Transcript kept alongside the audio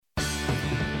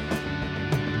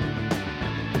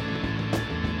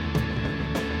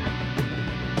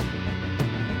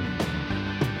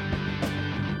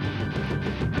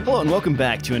Hello and welcome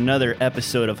back to another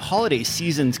episode of Holiday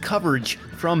Seasons coverage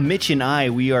from Mitch and I.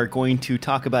 We are going to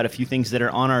talk about a few things that are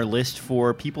on our list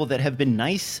for people that have been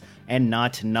nice and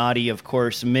not naughty. Of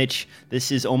course, Mitch,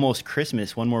 this is almost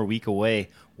Christmas, one more week away.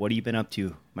 What have you been up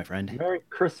to, my friend? Merry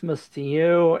Christmas to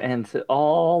you and to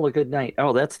all a good night.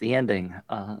 Oh, that's the ending.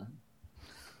 I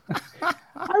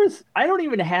don't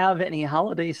even have any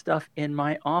holiday stuff in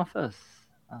my office.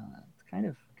 It's kind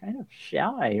of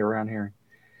shy around here.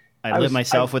 I lit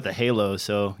myself with a halo,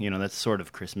 so that's sort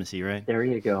of Christmassy, right? There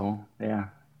you go. Yeah.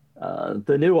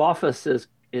 The new office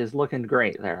is looking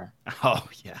great there. Oh,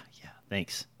 yeah.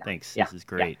 Thanks. Yeah. This is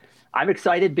great. Yeah. I'm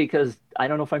excited because I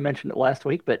don't know if I mentioned it last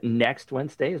week, but next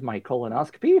Wednesday is my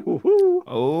colonoscopy. Woo-hoo.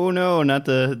 Oh no, not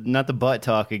the butt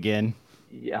talk again.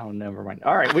 Yeah, never mind.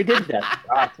 All right, we did that.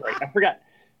 That's right. I forgot.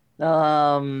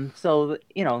 So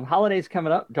holidays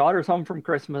coming up. Daughter's home from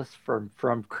Christmas. From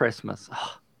Christmas.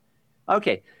 Oh.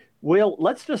 Okay. Well,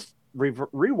 let's just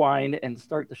rewind and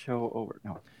start the show over.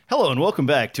 No. Hello and welcome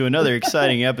back to another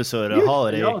exciting episode of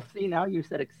Holiday. See, now you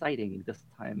said exciting this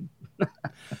time.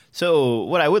 So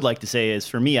what I would like to say is,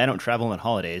 for me, I don't travel on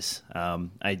holidays.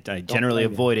 I generally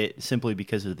avoid it simply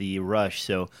because of the rush.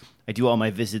 So I do all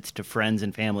my visits to friends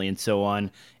and family and so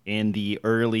on in the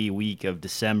early week of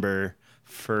December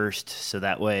 1st. So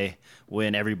that way,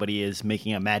 when everybody is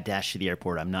making a mad dash to the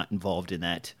airport, I'm not involved in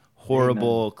that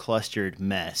horrible clustered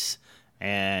mess.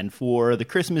 And for the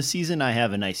Christmas season, I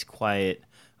have a nice quiet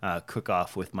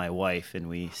cook-off with my wife, and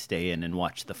we stay in and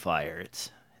watch the fire.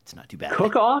 It's not too bad.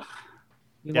 Cook-off?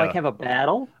 You have a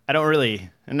battle? I don't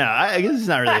really. No, I guess it's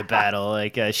not really a battle.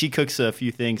 Like she cooks a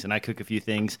few things, and I cook a few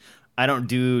things. I don't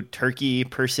do turkey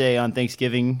per se on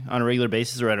Thanksgiving on a regular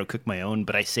basis, or I don't cook my own.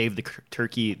 But I save the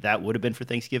turkey that would have been for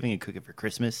Thanksgiving and cook it for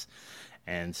Christmas.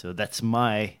 And so that's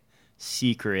my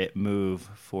secret move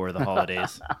for the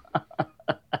holidays.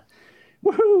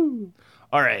 Woohoo!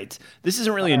 All right. This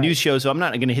isn't really a news show, so I'm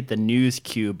not going to hit the news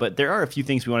cue, but there are a few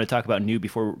things we want to talk about new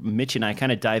before Mitch and I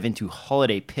kind of dive into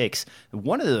holiday picks.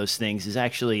 One of those things is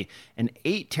actually an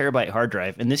 8-terabyte hard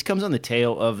drive, and this comes on the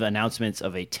tail of the announcements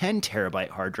of a 10-terabyte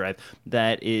hard drive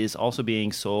that is also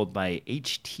being sold by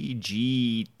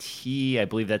HTGT. I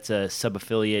believe that's a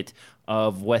sub-affiliate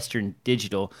of Western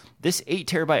Digital. This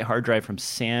 8-terabyte hard drive from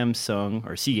Samsung,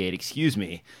 or Seagate,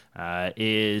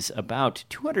 is about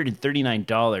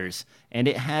 $239, and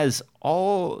it has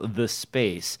all the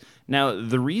space. Now,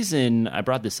 the reason I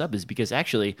brought this up is because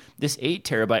actually this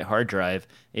 8-terabyte hard drive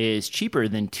is cheaper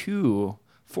than two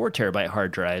 4-terabyte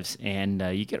hard drives, and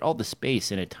you get all the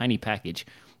space in a tiny package.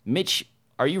 Mitch,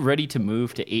 are you ready to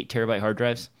move to 8-terabyte hard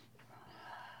drives?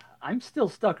 I'm still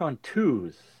stuck on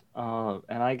 2s,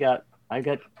 and I got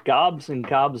gobs and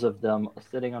gobs of them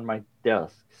sitting on my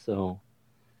desk. So,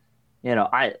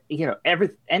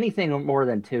 anything more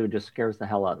than 2 just scares the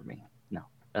hell out of me. No,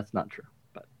 that's not true.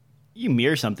 But you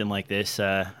mirror something like this,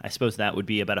 I suppose that would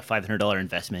be about a $500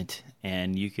 investment,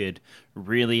 and you could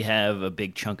really have a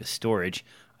big chunk of storage.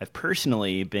 I've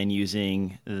personally been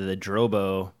using the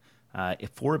Drobo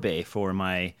 4-bay for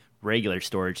my regular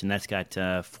storage, and that's got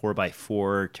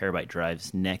 4x4 terabyte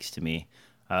drives next to me.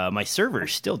 My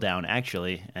server's still down,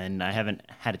 actually, and I haven't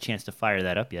had a chance to fire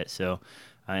that up yet. So,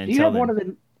 do you have one of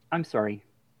the? I'm sorry.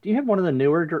 Do you have one of the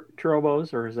newer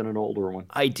Drobos, or is it an older one?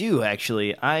 I do,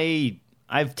 actually.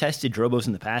 I've tested Drobos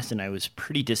in the past, and I was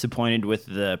pretty disappointed with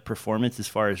the performance as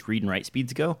far as read and write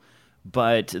speeds go.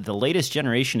 But the latest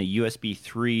generation of USB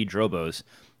 3 Drobos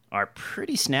are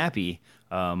pretty snappy.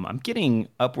 I'm getting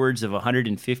upwards of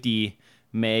 150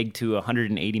 meg to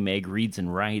 180 meg reads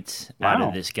and writes out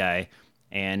of this guy.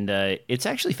 And it's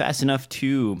actually fast enough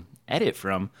to edit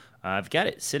from. I've got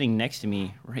it sitting next to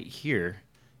me right here.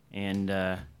 And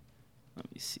let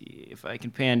me see if I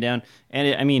can pan down.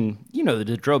 And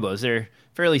the Drobos, they're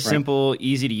fairly simple,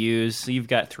 easy to use. So you've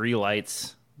got 3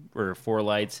 lights or 4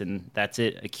 lights, and that's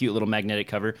it, a cute little magnetic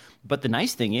cover. But the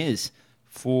nice thing is,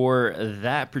 for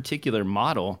that particular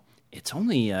model, it's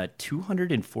only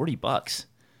 $240.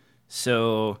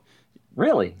 So...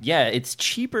 Really? Yeah, it's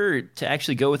cheaper to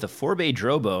actually go with a 4-bay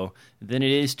Drobo than it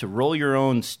is to roll your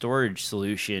own storage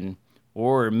solution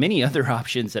or many other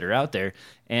options that are out there.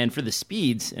 And for the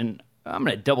speeds, and I'm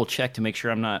going to double check to make sure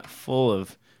I'm not full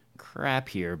of crap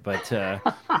here, but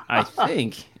I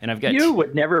think, and I've got... You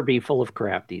would never be full of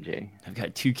crap, DJ. I've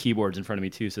got 2 keyboards in front of me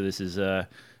too, so this is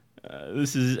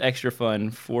extra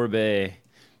fun. 4-bay.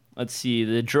 Let's see,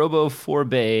 the Drobo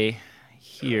 4-bay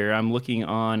here. I'm looking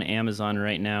on Amazon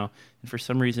right now, and for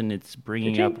some reason it's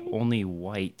bringing up only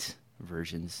white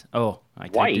versions. Oh, I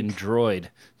typed in Droid.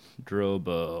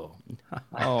 Drobo.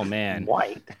 Oh man,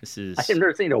 White. this is. I've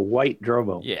never seen a white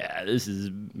Drobo. Yeah, this is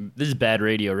bad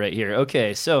radio right here.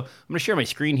 Okay, so I'm gonna share my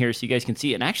screen here so you guys can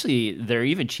see it. And actually, they're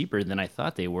even cheaper than I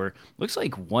thought they were. Looks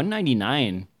like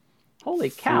 $199. Holy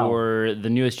cow! For the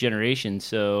newest generation.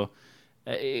 So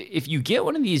if you get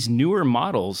one of these newer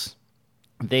models,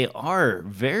 they are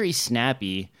very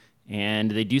snappy,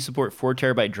 and they do support 4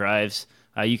 terabyte drives.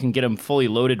 You can get them fully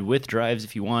loaded with drives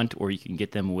if you want, or you can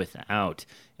get them without.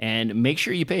 And make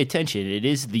sure you pay attention. It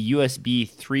is the USB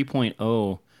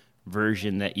 3.0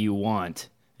 version that you want,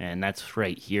 and that's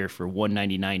right here for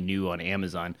 $199 new on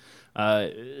Amazon.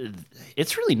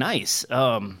 It's really nice.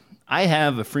 I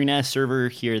have a FreeNAS server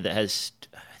here that has,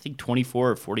 I think,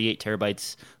 24 or 48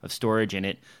 terabytes of storage in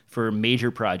it for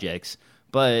major projects,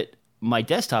 but my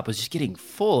desktop was just getting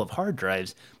full of hard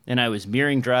drives, and I was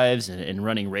mirroring drives and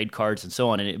running RAID cards and so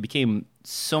on, and it became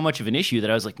so much of an issue that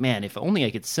I was like, man, if only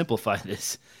I could simplify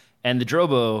this. And the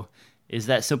Drobo is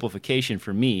that simplification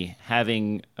for me,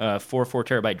 having 4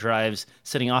 terabyte drives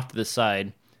sitting off to the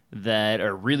side that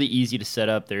are really easy to set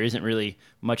up. There isn't really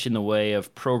much in the way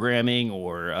of programming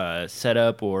or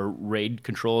setup or RAID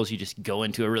controls. You just go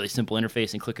into a really simple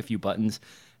interface and click a few buttons.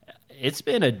 It's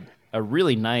been a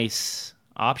really nice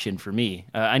option for me.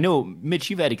 I know, Mitch,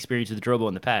 you've had experience with Drobo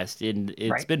in the past, and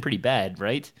it's been pretty bad,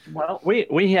 right? Well,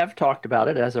 we have talked about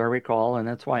it, as I recall, and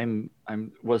that's why I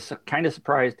was kind of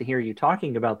surprised to hear you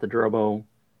talking about the Drobo.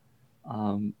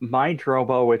 My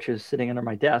Drobo, which is sitting under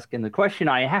my desk, and the question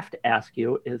I have to ask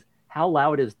you is, how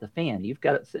loud is the fan? You've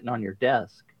got it sitting on your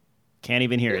desk. Can't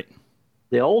even hear it.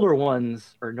 The older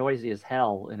ones are noisy as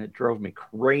hell, and it drove me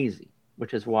crazy,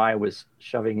 which is why I was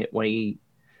shoving it way.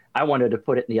 I wanted to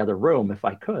put it in the other room if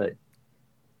I could.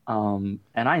 And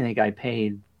I think I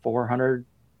paid $400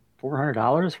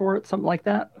 for it, something like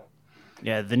that.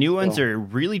 Yeah, the new ones are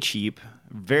really cheap,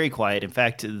 very quiet. In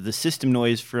fact, the system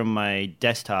noise from my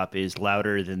desktop is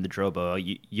louder than the Drobo.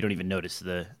 You don't even notice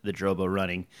the Drobo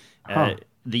running.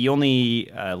 The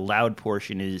only loud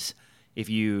portion is if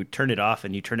you turn it off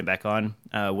and you turn it back on.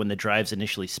 When the drives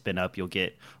initially spin up, you'll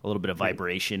get a little bit of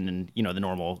vibration and the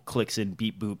normal clicks and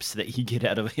beep boops that you get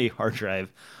out of a hard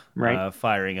drive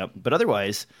firing up. But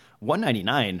otherwise,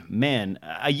 $199, man,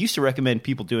 I used to recommend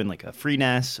people doing like a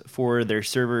FreeNAS for their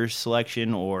server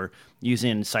selection or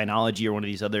using Synology or one of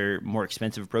these other more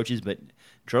expensive approaches. But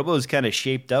Drobo's kind of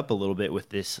shaped up a little bit with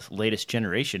this latest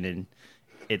generation, and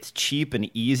it's cheap and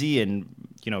easy and,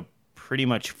 pretty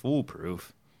much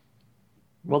foolproof.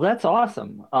 Well, that's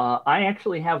awesome. I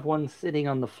actually have one sitting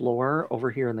on the floor over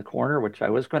here in the corner, which I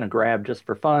was going to grab just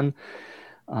for fun.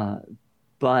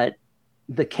 But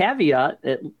the caveat,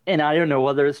 and I don't know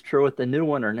whether it's true with the new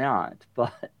one or not,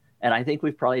 and I think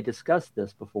we've probably discussed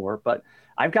this before, but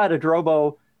I've got a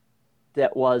Drobo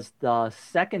that was the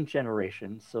second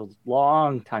generation, so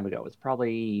long time ago. It's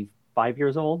probably 5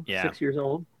 years old, 6 years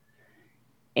old.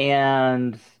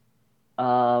 And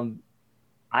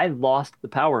I lost the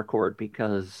power cord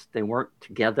because they weren't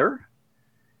together.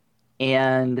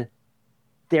 And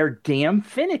they're damn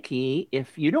finicky.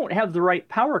 If you don't have the right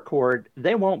power cord,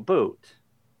 they won't boot.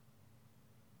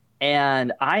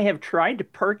 And I have tried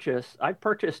to I've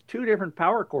purchased 2 different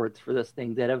power cords for this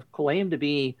thing that have claimed to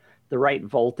be the right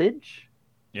voltage.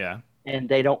 Yeah. And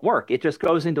they don't work. It just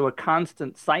goes into a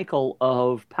constant cycle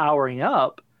of powering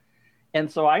up. And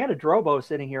so I got a Drobo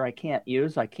sitting here I can't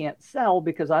use, I can't sell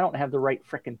because I don't have the right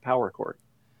frickin' power cord.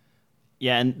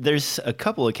 Yeah, and there's a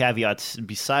couple of caveats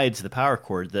besides the power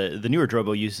cord. The newer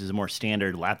Drobo uses a more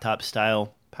standard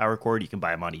laptop-style power cord. You can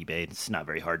buy them on eBay. It's not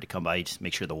very hard to come by. You just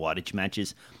make sure the wattage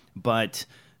matches. But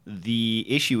the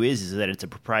issue is that it's a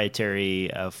proprietary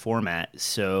format.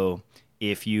 So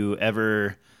if you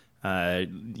ever...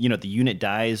 the unit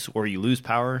dies or you lose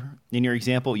power in your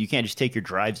example, you can't just take your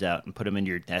drives out and put them into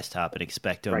your desktop and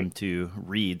expect them to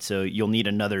read. So you'll need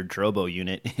another Drobo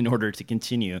unit in order to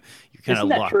continue. You're kind of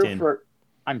locked in.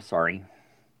 I'm sorry.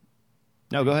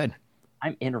 No, go ahead.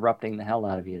 I'm interrupting the hell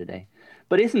out of you today.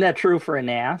 But isn't that true for a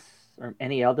NAS or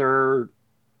any other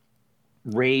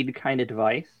RAID kind of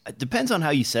device? It depends on how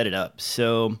you set it up.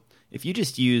 So if you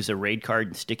just use a RAID card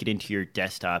and stick it into your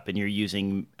desktop and you're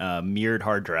using mirrored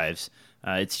hard drives,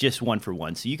 it's just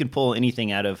 1-for-1. So you can pull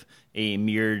anything out of a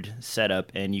mirrored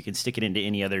setup and you can stick it into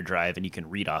any other drive and you can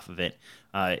read off of it.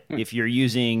 If you're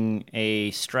using a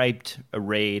striped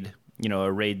RAID,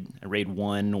 a RAID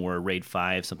 1 or a RAID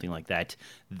 5, something like that,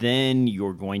 then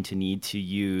you're going to need to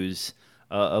use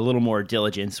a little more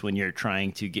diligence when you're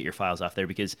trying to get your files off there,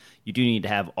 because you do need to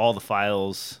have all the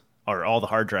files or all the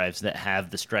hard drives that have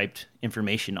the striped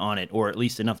information on it, or at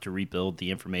least enough to rebuild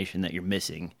the information that you're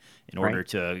missing in order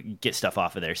to get stuff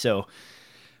off of there. So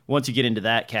once you get into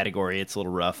that category, it's a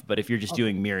little rough. But if you're just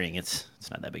doing mirroring, it's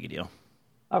not that big a deal.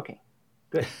 Okay,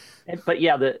 good. But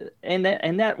yeah,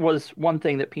 that was one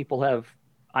thing that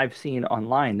I've seen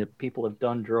online, that people have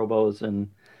done Drobos and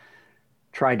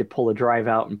tried to pull a drive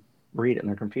out and read it in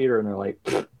their computer, and they're like,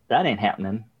 that ain't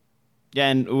happening. Yeah,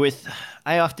 and with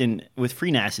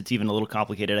FreeNAS, it's even a little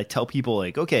complicated. I tell people,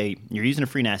 like, okay, you're using a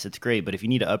FreeNAS, it's great, but if you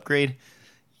need to upgrade,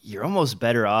 you're almost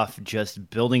better off just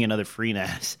building another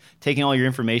FreeNAS, taking all your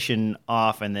information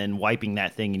off, and then wiping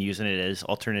that thing and using it as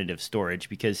alternative storage,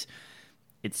 because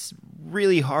it's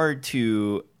really hard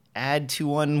to add to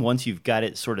one once you've got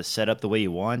it sort of set up the way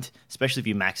you want, especially if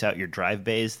you max out your drive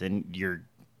bays, then you're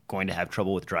going to have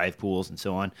trouble with drive pools and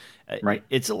so on. Right.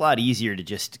 It's a lot easier to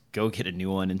just go get a new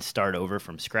one and start over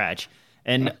from scratch.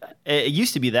 And it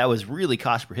used to be that was really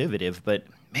cost prohibitive, but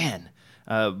man,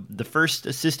 the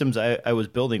first systems I was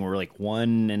building were like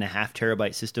 1.5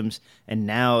 terabyte systems, and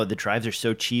now the drives are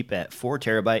so cheap at 4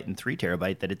 terabyte and 3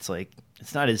 terabyte that it's like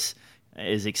it's not as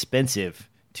expensive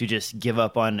to just give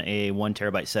up on a 1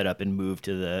 terabyte setup and move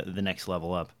to the next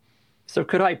level up. So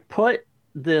could I put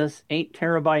this 8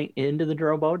 terabyte into the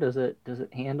Drobo? Does it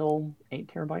handle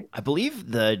 8 terabyte? I believe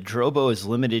the Drobo is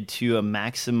limited to a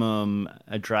maximum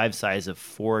drive size of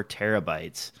 4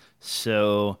 terabytes.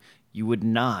 So you would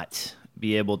not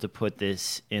be able to put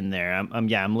this in there.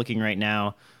 I'm looking right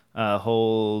now.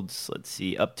 Holds, let's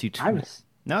see, up to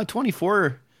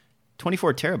 24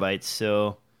 terabytes.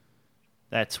 So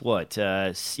that's what?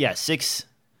 6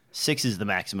 is the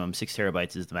maximum. 6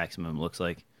 terabytes is the maximum, looks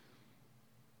like.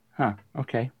 Huh.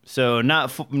 Okay. So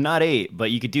not 8, but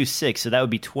you could do 6. So that would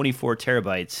be 24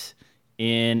 terabytes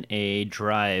in a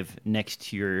drive next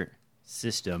to your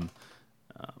system.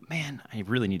 Man, I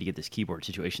really need to get this keyboard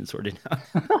situation sorted out.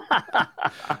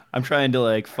 I'm trying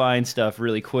to find stuff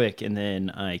really quick, and then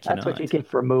I cannot. That's what you get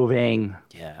for moving.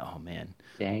 Yeah. Oh man.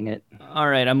 Dang it. All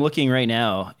right, I'm looking right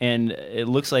now, and it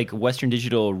looks like Western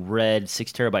Digital red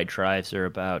 6 terabyte drives are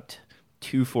about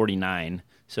 $249.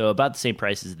 So about the same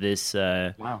price as this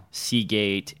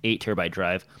Seagate 8 terabyte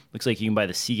drive. Looks like you can buy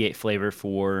the Seagate flavor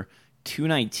for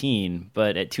 $219,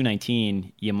 but at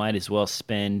 $219, you might as well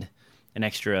spend an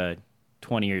extra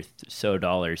 $20 or so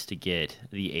to get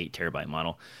the 8 terabyte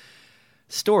model.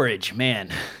 Storage, man,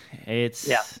 it's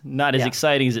not as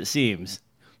exciting as it seems.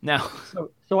 Now,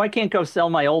 so I can't go sell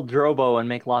my old Drobo and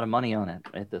make a lot of money on it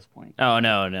at this point. Oh,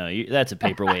 no. That's a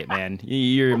paperweight, man.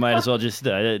 You might as well just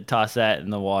toss that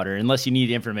in the water, unless you need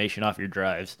information off your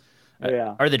drives.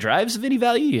 Are the drives of any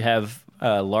value? You have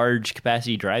large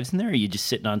capacity drives in there, or are you just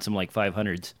sitting on some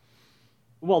 500s?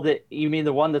 Well, you mean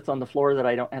the one that's on the floor that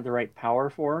I don't have the right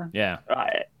power for? Yeah.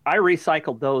 I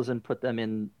recycled those and put them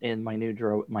in my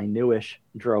newish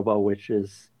Drobo, which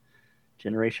is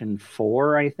Generation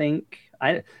 4, I think.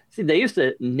 They used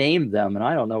to name them, and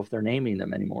I don't know if they're naming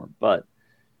them anymore. But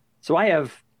so I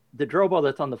have the Drobo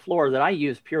that's on the floor that I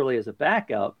use purely as a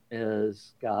backup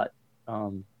is got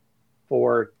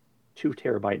 4 2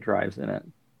 terabyte drives in it.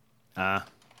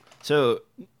 So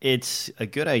it's a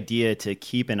good idea to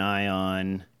keep an eye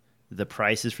on the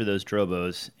prices for those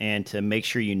Drobos and to make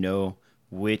sure you know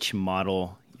which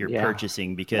model you're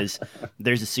purchasing, because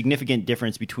there's a significant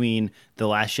difference between the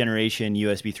last generation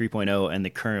USB 3.0 and the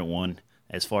current one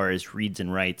as far as reads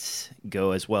and writes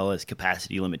go, as well as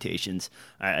capacity limitations.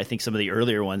 I think some of the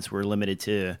earlier ones were limited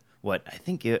to I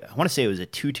want to say it was a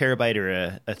 2 terabyte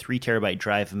or a 3 terabyte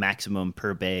drive maximum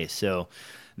per bay. So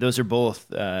those are both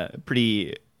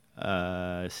pretty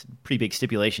big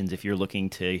stipulations if you're looking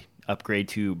to upgrade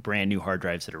to brand new hard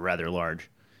drives that are rather large.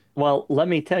 Well, let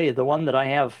me tell you, the one that I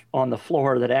have on the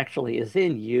floor that actually is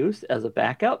in use as a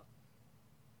backup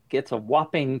gets a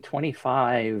whopping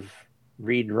 25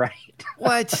 read write.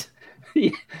 What?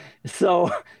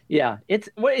 So, yeah, it's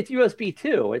USB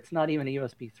 2. It's not even a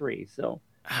USB 3. So,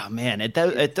 oh man,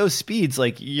 at those speeds,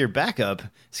 your backup,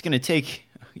 it's going to take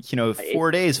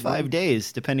 4 days, 5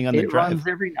 days, depending on the drive. It runs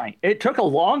every night. It took a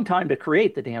long time to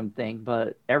create the damn thing,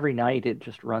 but every night it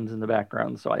just runs in the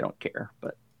background, so I don't care.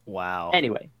 But wow.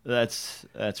 Anyway, that's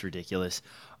ridiculous.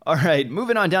 All right,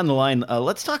 moving on down the line,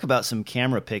 let's talk about some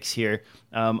camera picks here.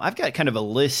 I've got kind of a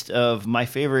list of my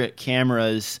favorite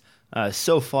cameras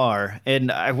so far,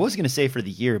 and I was going to say for the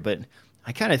year, but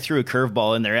I kind of threw a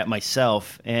curveball in there at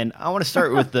myself, and I want to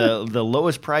start with the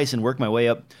lowest price and work my way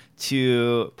up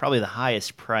to probably the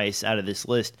highest price out of this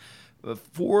list.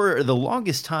 For the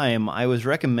longest time, I was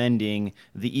recommending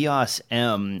the EOS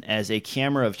M as a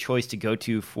camera of choice to go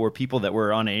to for people that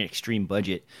were on an extreme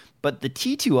budget. But the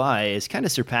T2i has kind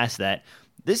of surpassed that.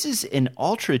 This is an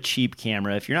ultra cheap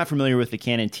camera. If you're not familiar with the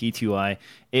Canon T2i,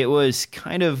 it was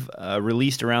kind of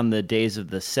released around the days of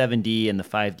the 7D and the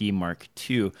 5D Mark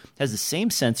II. It has the same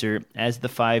sensor as the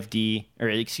 5D, or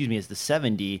excuse me, as the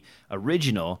 7D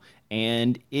original,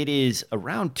 and it is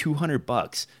around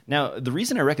 $200. Now, the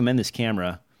reason I recommend this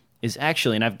camera is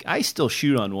actually, and I still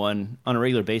shoot on one on a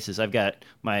regular basis. I've got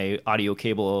my audio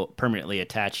cable permanently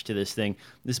attached to this thing.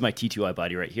 This is my T2i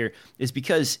body right here, is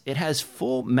because it has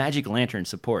full Magic Lantern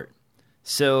support.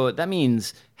 So that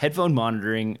means headphone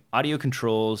monitoring, audio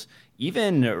controls,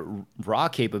 even raw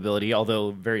capability,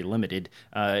 although very limited,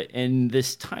 in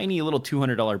this tiny little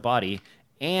 $200 body.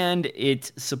 And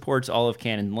it supports all of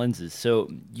Canon lenses. So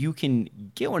you can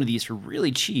get one of these for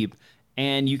really cheap,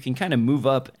 and you can kind of move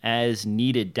up as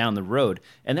needed down the road.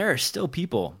 And there are still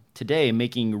people today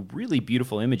making really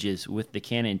beautiful images with the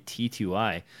Canon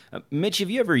T2i. Mitch, have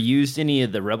you ever used any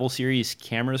of the Rebel series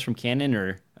cameras from Canon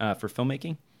or for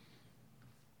filmmaking?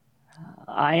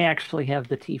 I actually have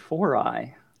the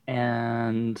T4i,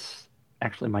 and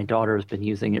actually my daughter has been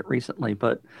using it recently,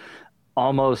 but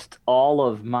almost all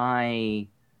of my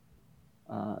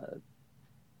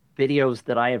videos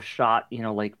that I have shot,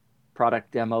 like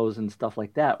product demos and stuff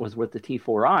like that, was with the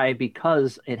T4i,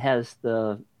 because it has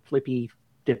the flippy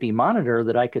dippy monitor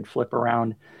that I could flip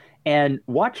around and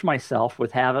watch myself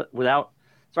without,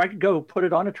 so I could go put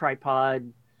it on a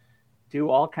tripod, do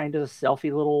all kinds of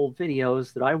selfie little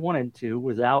videos that I wanted to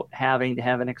without having to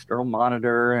have an external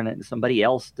monitor and somebody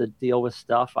else to deal with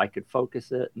stuff. I could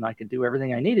focus it and I could do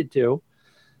everything I needed to.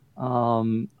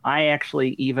 I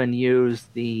actually even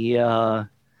used the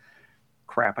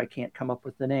crap, I can't come up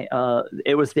with the name.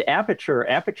 It was the Aperture.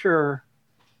 Aperture,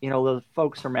 the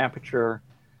folks from Aperture,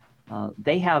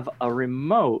 they have a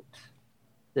remote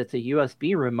that's a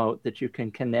USB remote that you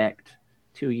can connect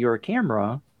to your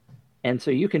camera. And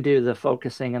so you can do the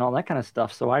focusing and all that kind of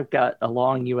stuff. So I've got a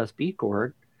long USB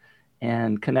cord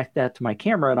and connect that to my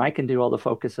camera, and I can do all the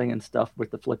focusing and stuff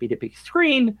with the flippy dippy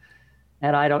screen.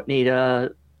 And I don't need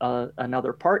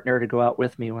another partner to go out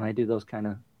with me when I do those kind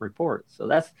of reports. So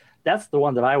that's the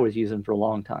one that I was using for a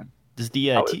long time. Does the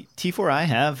T4i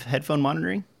have headphone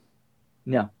monitoring?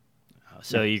 No.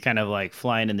 So no. You're kind of like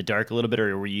flying in the dark a little bit,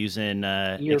 or were you using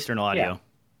external audio? Yeah.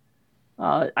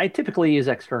 I typically use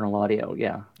external audio,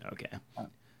 yeah. Okay.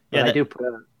 I do put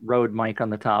a Rode mic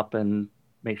on the top and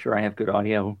make sure I have good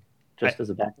audio just as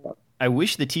a backup. I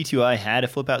wish the T2i had a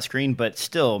flip-out screen, but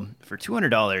still, for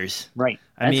 $200, right?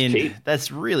 Cheap.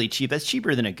 That's really cheap. That's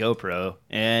cheaper than a GoPro,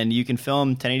 and you can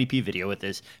film 1080p video with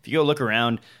this. If you go look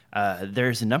around,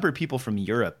 there's a number of people from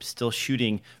Europe still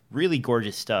shooting really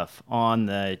gorgeous stuff on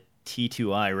the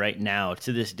T2i right now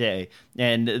to this day.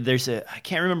 And there's I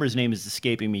can't remember his name, is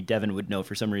escaping me. Devin would know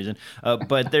for some reason.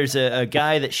 But there's a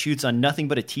guy that shoots on nothing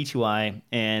but a T2i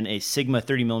and a Sigma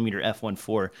 30mm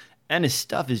f1.4. And his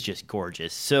stuff is just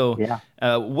gorgeous. So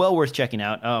well worth checking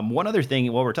out. One other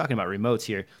thing while we're talking about remotes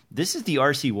here, this is the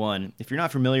RC1. If you're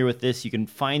not familiar with this, you can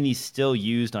find these still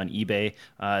used on eBay.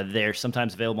 They're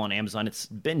sometimes available on Amazon. It's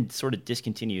been sort of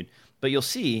discontinued. But you'll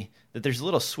see that there's a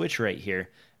little switch right here.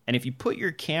 And if you put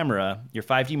your camera, your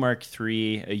 5D Mark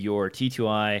III, your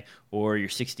T2i, or your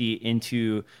 6D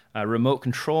into remote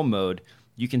control mode,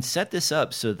 you can set this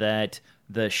up so that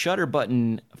the shutter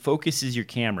button focuses your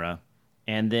camera,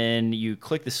 and then you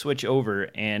click the switch over,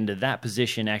 and that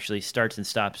position actually starts and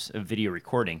stops a video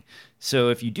recording. So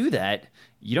if you do that,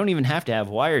 you don't even have to have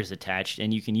wires attached,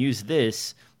 and you can use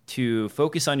this to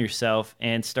focus on yourself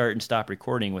and start and stop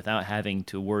recording without having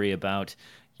to worry about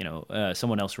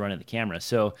someone else running the camera.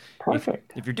 So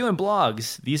perfect. If you're doing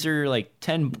blogs, these are like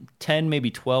 $10, maybe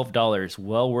 $12,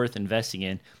 well worth investing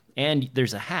in. And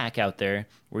there's a hack out there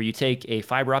where you take a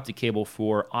fiber optic cable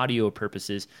for audio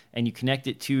purposes and you connect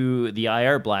it to the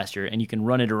IR blaster, and you can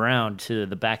run it around to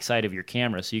the back side of your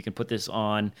camera. So you can put this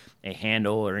on a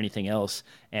handle or anything else.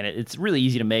 And it's really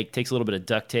easy to make. Takes a little bit of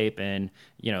duct tape and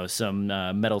some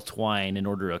metal twine in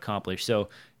order to accomplish. So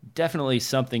definitely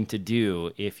something to do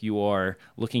if you are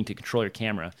looking to control your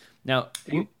camera. Now,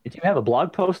 do you have a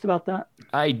blog post about that?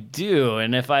 I do,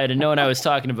 and if I had known I was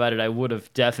talking about it, I would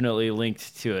have definitely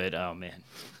linked to it. Oh, man.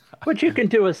 But you can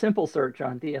do a simple search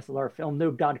on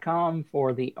DSLRfilmnoob.com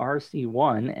for the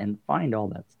RC1 and find all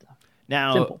that stuff.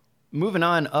 Now, simple. Moving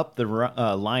on up the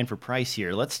line for price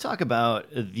here, let's talk about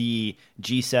the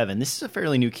G7. This is a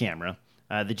fairly new camera.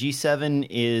 The G7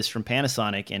 is from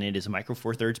Panasonic, and it is a Micro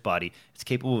Four Thirds body. It's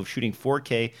capable of shooting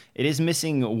 4K. It is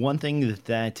missing one thing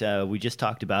that we just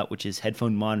talked about, which is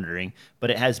headphone monitoring, but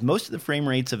it has most of the frame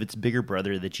rates of its bigger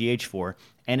brother, the GH4,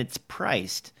 and it's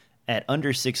priced at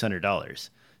under $600.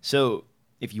 So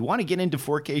if you want to get into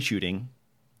 4K shooting,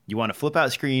 You want a flip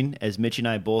out screen, as Mitch and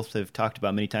I both have talked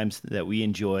about many times that we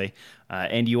enjoy,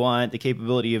 and you want the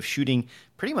capability of shooting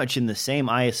pretty much in the same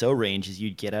ISO range as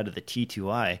you'd get out of the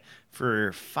T2i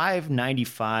for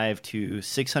 $595 to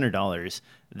 $600.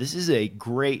 This is a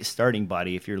great starting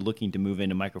body if you're looking to move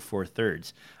into Micro Four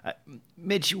Thirds.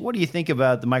 Mitch, what do you think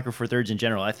about the Micro Four Thirds in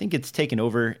general? I think it's taken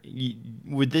over.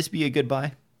 Would this be a good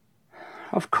buy?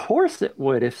 Of course it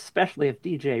would, especially if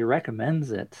DJ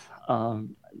recommends it.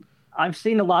 I've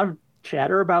seen a lot of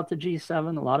chatter about the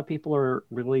G7. A lot of people are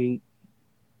really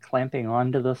clamping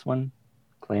onto this one.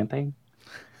 Clamping?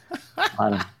 It's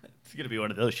going to be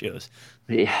one of those shows.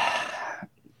 Yeah.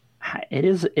 It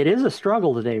is a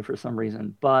struggle today for some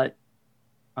reason, but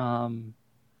Micro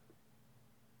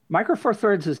Four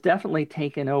Thirds has definitely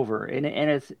taken over, and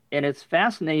it's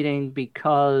fascinating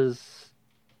because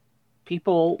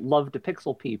people love to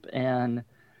pixel peep, and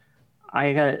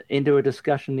I got into a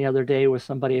discussion the other day with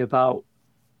somebody about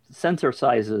sensor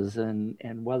sizes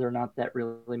and whether or not that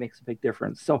really makes a big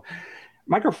difference. So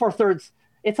Micro Four Thirds,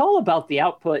 it's all about the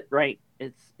output, right?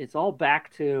 It's all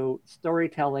back to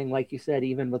storytelling, like you said,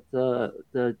 even with the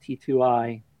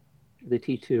T2i, the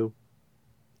T2.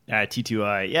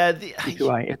 T2i, yeah.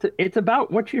 T2i. It's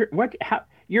about how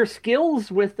your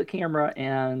skills with the camera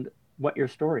and what your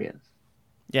story is.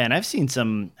 Yeah, and I've seen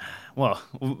some. Well,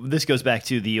 this goes back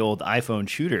to the old iPhone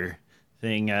shooter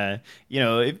thing.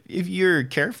 If you're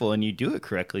careful and you do it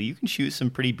correctly, you can shoot some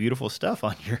pretty beautiful stuff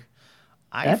on your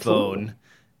iPhone.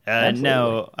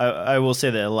 Now, I will say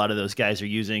that a lot of those guys are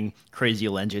using crazy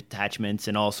lens attachments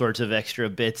and all sorts of extra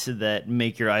bits that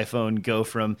make your iPhone go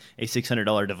from a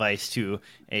 $600 device to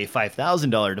a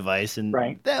 $5,000 device, and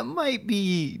that might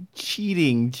be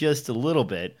cheating just a little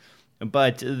bit.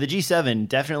 But the G7,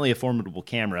 definitely a formidable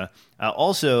camera.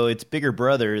 Also, its bigger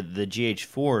brother, the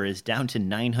GH4, is down to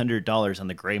 $900 on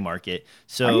the gray market.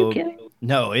 So, are you kidding?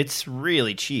 No, it's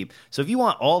really cheap. So if you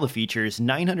want all the features,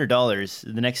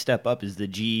 $900, the next step up is the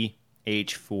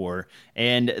GH4.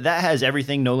 And that has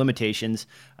everything, no limitations.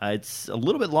 It's a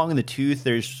little bit long in the tooth.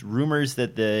 There's rumors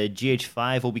that the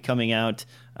GH5 will be coming out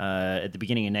at the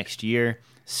beginning of next year.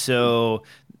 So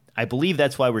I believe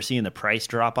that's why we're seeing the price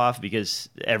drop off, because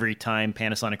every time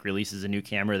Panasonic releases a new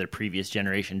camera, their previous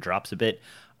generation drops a bit.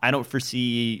 I don't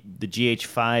foresee the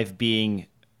GH5 being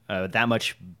that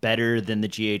much better than the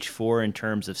GH4 in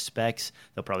terms of specs.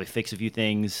 They'll probably fix a few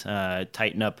things,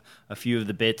 tighten up a few of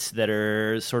the bits that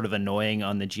are sort of annoying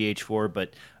on the GH4,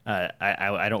 but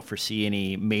I don't foresee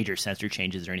any major sensor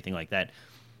changes or anything like that.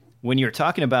 When you're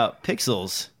talking about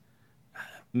pixels,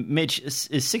 Mitch,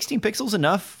 is 16 pixels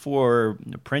enough for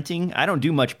printing? I don't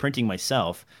do much printing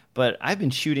myself, but I've been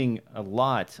shooting a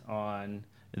lot on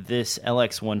this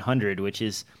LX100, which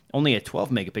is only a 12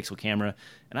 megapixel camera,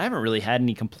 and I haven't really had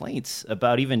any complaints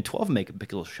about even 12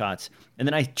 megapixel shots. And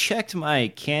then I checked my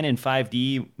Canon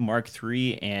 5D Mark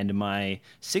III and my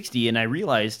 60, and I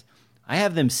realized I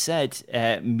have them set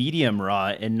at medium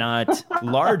raw and not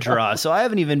large raw. So I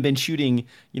haven't even been shooting,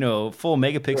 full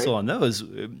megapixel on those.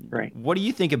 Right. What do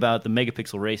you think about the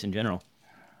megapixel race in general?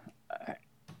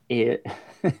 It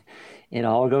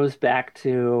all goes back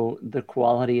to the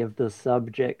quality of the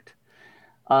subject.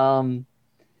 Let's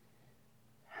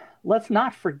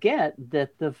not forget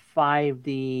that the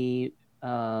 5D,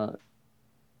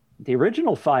 the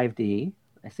original 5D.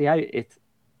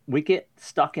 We get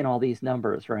stuck in all these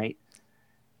numbers, right?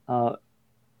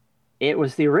 It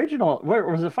was the original. Where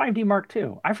was the 5D Mark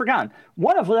II? I forgot.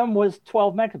 One of them was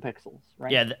 12 megapixels,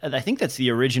 right? Yeah, I think that's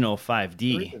the original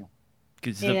 5D.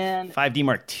 Because the 5D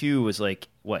Mark II was like,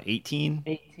 what, 18?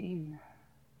 18.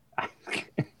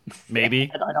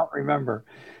 Maybe. I don't remember.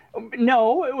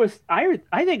 No, it was. I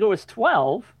think it was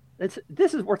 12.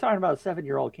 We're talking about a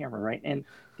 7-year-old camera, right? And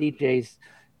DJ's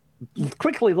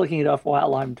quickly looking it up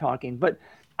while I'm talking, but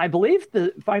I believe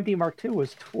the 5D Mark II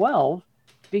was 12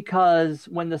 because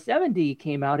when the 7D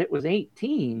came out, it was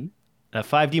 18.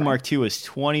 5D Mark II was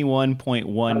 21.1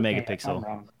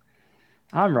 megapixel.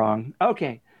 I'm wrong.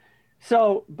 Okay.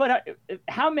 So, but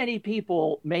how many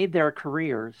people made their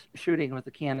careers shooting with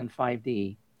the Canon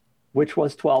 5D, which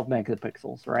was 12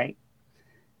 megapixels, right?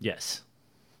 Yes.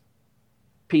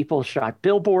 People shot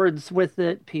billboards with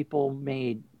it. People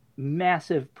made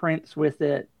massive prints with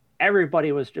it.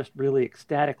 Everybody was just really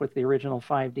ecstatic with the original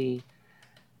 5D.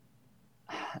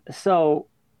 So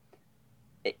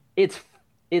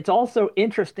it's also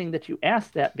interesting that you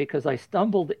asked that, because I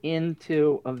stumbled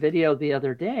into a video the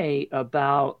other day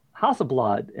about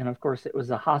Hasselblad, and of course it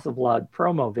was a Hasselblad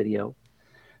promo video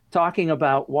talking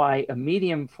about why a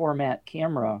medium format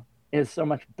camera is so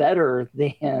much better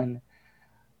than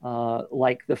a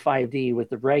like the 5D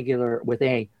with with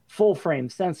a full frame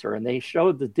sensor, and they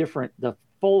showed the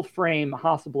full frame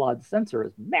Hasselblad sensor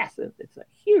is massive. It's a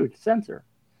huge sensor.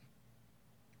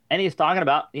 And he's talking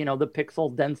about, the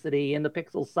pixel density and the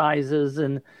pixel sizes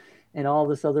and all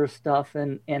this other stuff,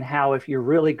 and how if you're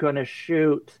really going to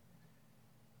shoot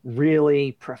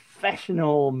really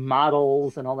professional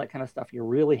models and all that kind of stuff, you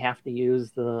really have to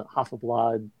use the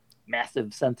Hasselblad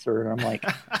massive sensor. And I'm like,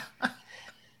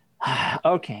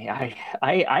 okay,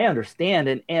 I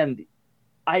understand. And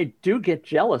I do get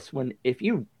jealous if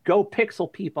you go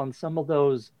pixel peep on some of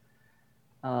those.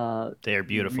 They're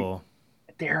beautiful.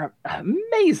 They're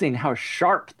amazing how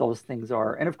sharp those things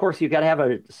are. And of course, you got to have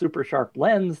a super sharp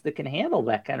lens that can handle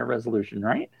that kind of resolution,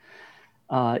 right?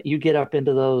 You get up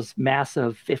into those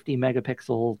massive 50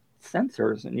 megapixel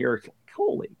sensors and you're like,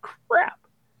 holy crap.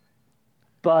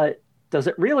 But does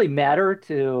it really matter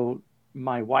to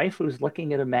my wife who's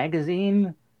looking at a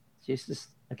magazine? She's just,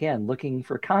 again, looking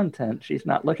for content. She's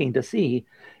not looking to see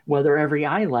whether every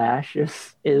eyelash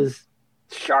is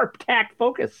sharp tack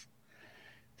focus.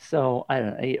 So I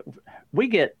don't know. We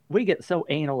get so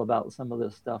anal about some of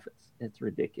this stuff. It's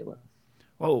ridiculous.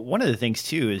 Well, one of the things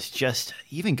too is just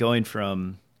even going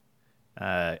from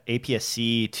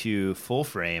APS-C to full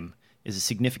frame is a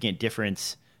significant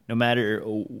difference. No matter,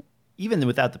 even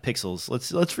without the pixels.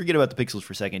 Let's forget about the pixels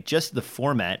for a second. Just the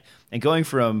format, and going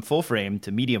from full frame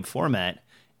to medium format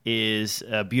is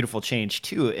a beautiful change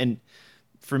too. And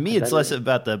for me, it's less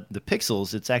about the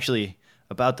pixels. It's actually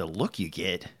about the look you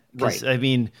get. Right. I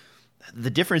mean, the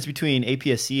difference between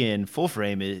APS-C and full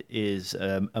frame is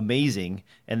amazing,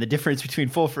 and the difference between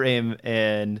full frame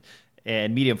and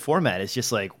medium format is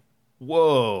just like,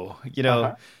 whoa!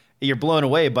 You're blown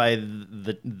away by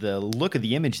the look of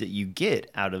the image that you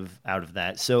get out of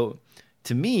that. So,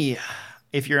 to me,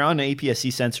 if you're on an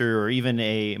APS-C sensor or even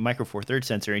a Micro Four Thirds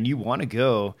sensor, and you want to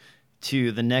go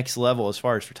to the next level as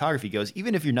far as photography goes,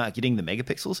 even if you're not getting the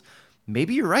megapixels.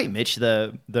 Maybe you're right, Mitch.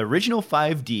 The original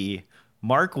 5D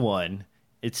Mark I,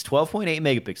 it's 12.8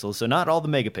 megapixels, so not all the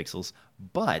megapixels,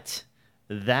 but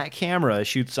that camera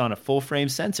shoots on a full frame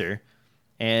sensor,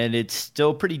 and it's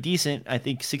still pretty decent. I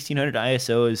think 1600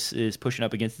 ISO is pushing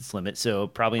up against its limit, so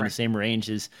probably in the same range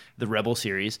as the Rebel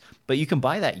series. But you can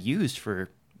buy that used for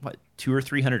what, $200 or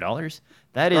 $300?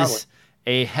 That is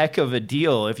a heck of a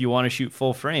deal if you want to shoot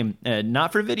full frame.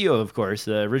 Not for video, of course.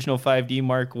 The original 5D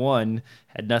Mark I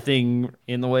had nothing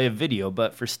in the way of video,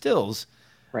 but for stills,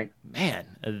 right?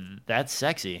 Man, that's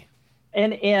sexy.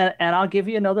 And I'll give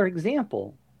you another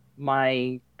example.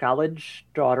 My college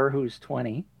daughter, who's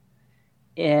 20,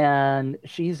 and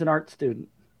she's an art student,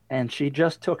 and she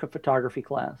just took a photography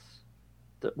class.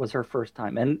 That was her first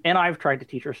time, and I've tried to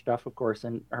teach her stuff, of course.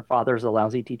 And her father's a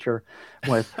lousy teacher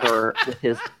with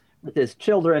his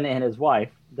children and his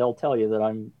wife. They'll tell you that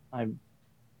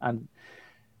I'm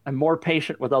more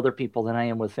patient with other people than I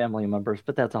am with family members,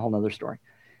 but that's a whole nother story.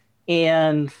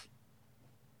 And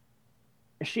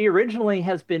she originally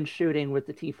has been shooting with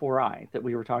the T4i that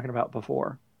we were talking about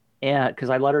before, and because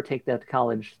I let her take that to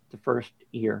college the first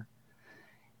year.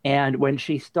 And when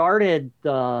she started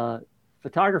the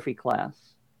photography class,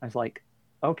 I was like,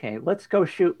 okay, let's go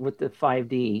shoot with the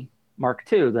 5D Mark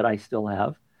II that I still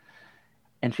have.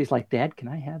 And she's like, Dad, can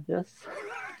I have this?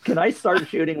 Can I start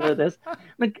shooting with this?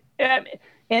 And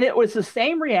it was the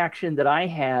same reaction that I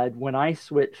had when I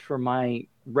switched from my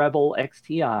Rebel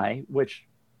XTI, which,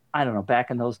 I don't know, back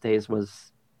in those days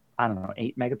was,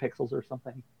 8 megapixels or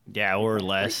something. Yeah, or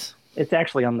less. It's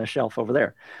actually on the shelf over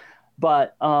there.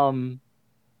 But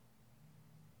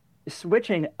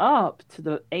switching up to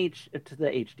the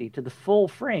HD, to the full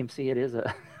frame. See, it is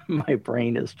my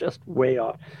brain is just way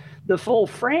off. The full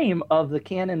frame of the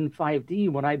Canon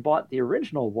 5D when I bought the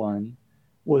original one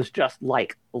was just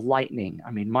like lightning.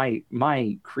 I mean,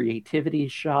 my creativity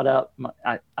shot up.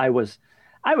 I was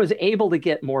able to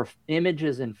get more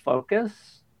images in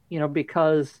focus,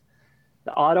 because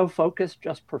the autofocus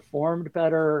just performed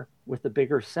better with the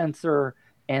bigger sensor,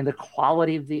 and the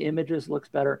quality of the images looks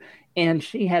better. And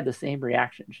she had the same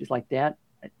reaction. She's like, Dad,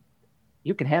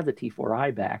 you can have the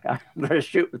T4i back. I'm going to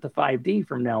shoot with the 5D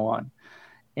from now on.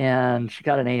 And she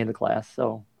got an A in the class,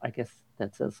 so I guess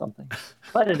that says something.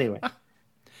 But anyway.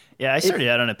 Yeah, I started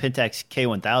out on a Pentax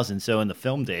K1000, so in the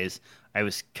film days, I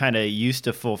was kind of used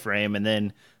to full frame, and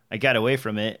then I got away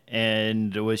from it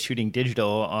and was shooting digital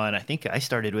on, I think I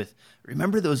started with,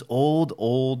 remember those old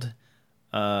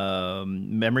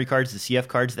memory cards, the CF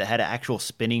cards that had an actual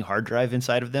spinning hard drive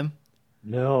inside of them?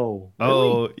 No. Really?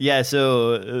 Oh, yeah,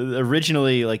 so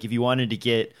originally, like if you wanted to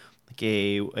get like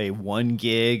a 1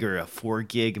 gig or a 4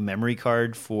 gig memory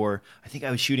card for, I think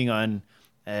I was shooting on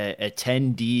a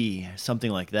 10D,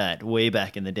 something like that, way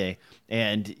back in the day.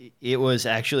 And it was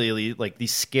actually like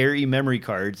these scary memory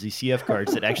cards, these CF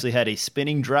cards that actually had a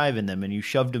spinning drive in them, and you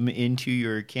shoved them into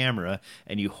your camera,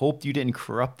 and you hoped you didn't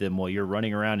corrupt them while you're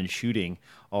running around and shooting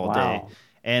all day.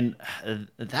 And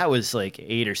that was like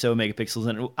 8 or so megapixels,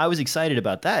 and I was excited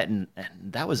about that, and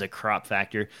that was a crop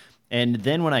factor. And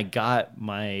then when I got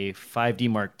my 5D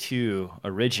Mark II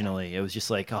originally, it was just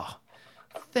like, oh,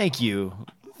 thank you,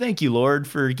 Lord,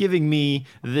 for giving me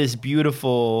this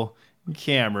beautiful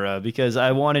camera, because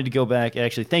I wanted to go back.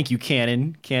 Actually, thank you,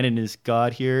 Canon. Canon is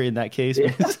God here in that case.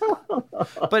 Yeah.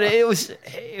 But it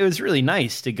was really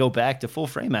nice to go back to full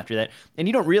frame after that, and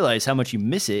you don't realize how much you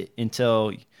miss it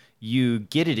until you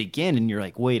get it again, and you're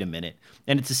like, wait a minute.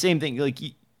 And it's the same thing. Like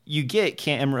you get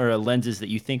camera lenses that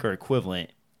you think are equivalent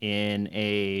in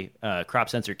a crop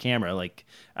sensor camera. Like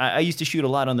I used to shoot a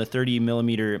lot on the 30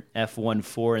 millimeter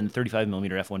f1.4 and 35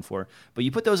 millimeter f1.4, but you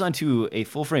put those onto a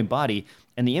full frame body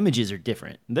and the images are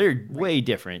different. They're way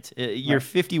different. Your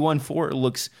 51.4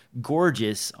 looks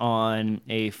gorgeous on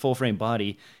a full frame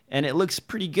body, and it looks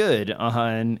pretty good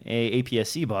on a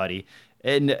APS-C body.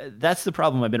 And that's the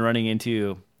problem I've been running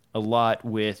into a lot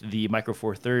with the Micro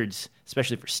Four Thirds,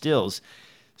 especially for stills.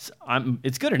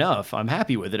 It's good enough. I'm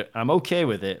happy with it. I'm okay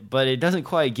with it, but it doesn't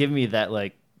quite give me that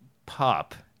like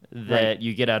pop that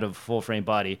you get out of a full frame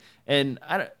body. And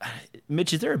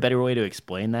Mitch, is there a better way to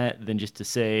explain that than just to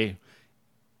say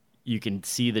you can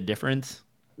see the difference?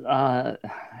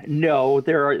 No,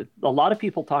 there are a lot of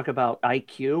people talk about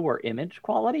IQ or image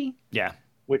quality. Yeah,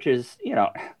 which is,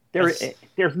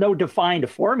 there's no defined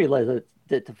formula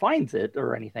that defines it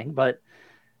or anything, but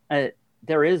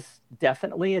there is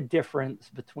definitely a difference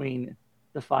between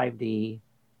the 5D,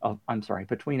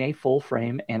 between a full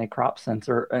frame and a crop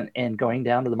sensor, and going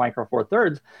down to the Micro Four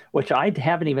Thirds, which I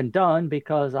haven't even done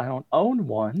because I don't own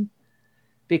one,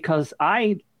 because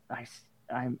I'm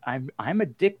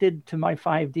addicted to my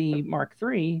 5D Mark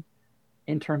III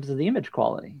in terms of the image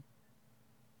quality.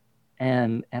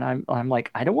 And I'm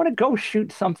like, I don't want to go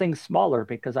shoot something smaller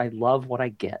because I love what I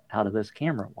get out of this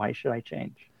camera. Why should I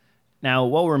change? Now,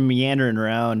 while we're meandering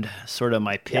around sort of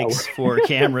my picks for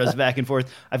cameras back and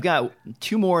forth, I've got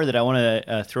two more that I want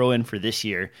to throw in for this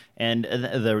year. And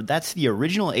that's the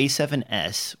original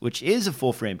A7S, which is a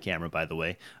full-frame camera, by the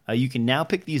way. You can now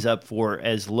pick these up for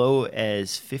as low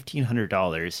as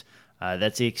 $1,500.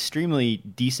 That's an extremely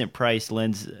decent price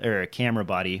lens or camera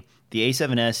body. The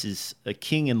A7S is a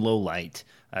king in low light.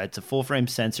 It's a full-frame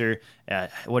sensor.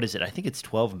 What is it? I think it's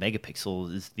 12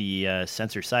 megapixels is the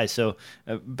sensor size. So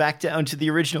back down to the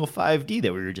original 5D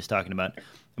that we were just talking about.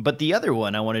 But the other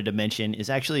one I wanted to mention is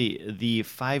actually the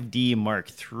 5D Mark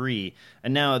III.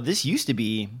 And now this used to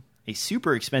be a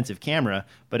super expensive camera,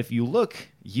 but if you look,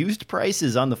 used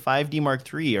prices on the 5D Mark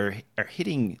III are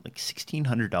hitting like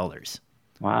 $1,600.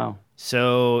 Wow.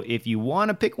 So if you want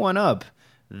to pick one up,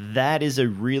 that is a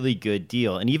really good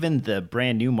deal. And even the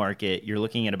brand new market, you're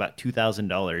looking at about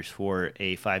 $2,000 for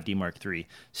a 5D Mark III.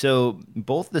 So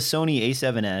both the Sony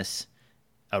A7S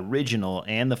original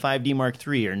and the 5D Mark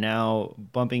III are now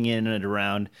bumping in at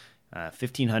around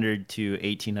 $1,500 to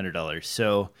 $1,800.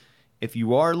 So if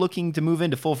you are looking to move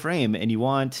into full frame and you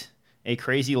want a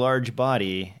crazy large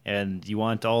body and you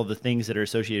want all the things that are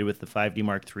associated with the 5D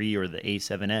Mark III or the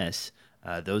A7S,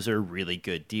 those are really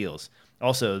good deals.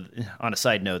 Also, on a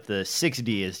side note, the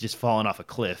 6D has just fallen off a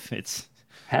cliff.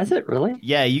 Has it really?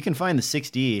 Yeah, you can find the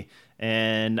 6D,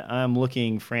 and I'm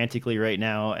looking frantically right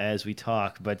now as we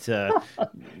talk. But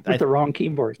with the wrong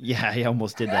keyboard. Yeah, I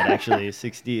almost did that actually.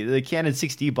 6D, the Canon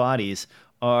 6D bodies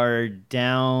are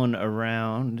down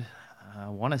around, I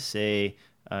want to say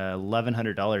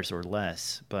 $1,100 or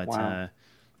less. But wow.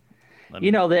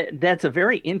 That's a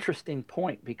very interesting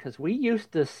point, because we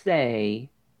used to say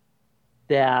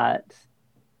that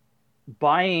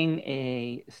buying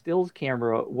a stills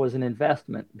camera was an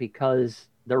investment because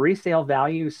the resale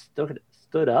value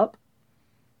stood up.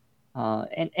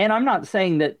 And I'm not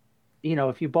saying that,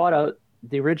 if you bought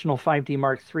the original 5D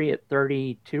Mark III at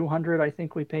 $3,200, I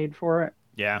think we paid for it.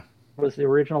 Yeah. Was the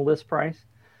original list price.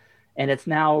 And it's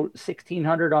now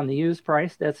 $1,600 on the used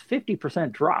price. That's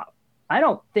 50% drop. I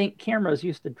don't think cameras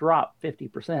used to drop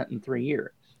 50% in 3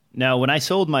 years. Now, when I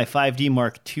sold my 5D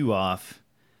Mark II off,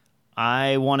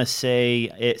 I want to say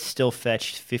it still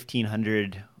fetched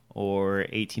 $1,500 or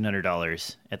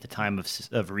 $1,800 at the time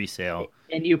of resale.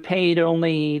 And you paid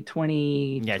only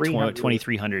 $2,300. Yeah,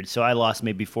 $2,300. So I lost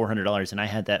maybe $400, and I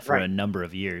had that for a number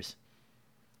of years.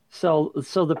 So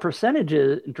the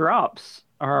percentage drops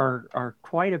are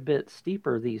quite a bit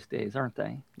steeper these days, aren't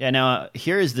they? Yeah. Now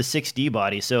here is the 6D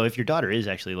body. So if your daughter is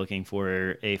actually looking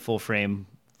for a full frame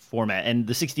format. And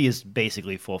the 6D is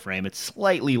basically full frame. It's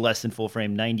slightly less than full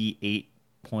frame,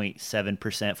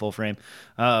 98.7% full frame.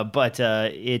 But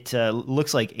it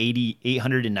looks like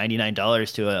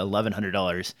 $899 to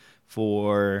 $1,100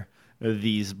 for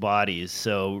these bodies.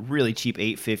 So really cheap,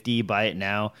 $850. Buy it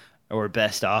now or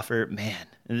best offer. Man,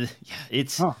 yeah,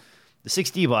 it's the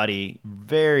 6D body,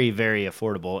 very, very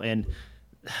affordable. And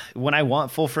when I want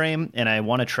full frame and I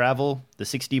want to travel, the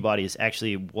 6D body is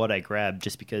actually what I grab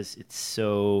just because it's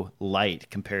so light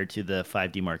compared to the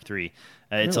 5D Mark III.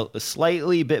 It's a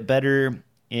slightly bit better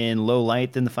in low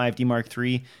light than the 5D Mark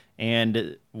III.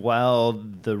 And while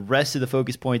the rest of the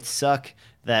focus points suck,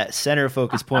 that center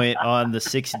focus point on the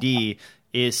 6D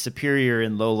is superior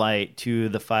in low light to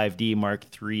the 5D Mark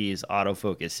III's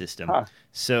autofocus system.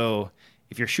 So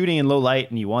if you're shooting in low light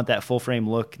and you want that full frame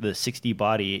look, the 6D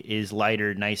body is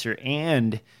lighter, nicer,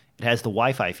 and it has the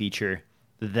Wi-Fi feature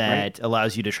that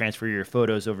allows you to transfer your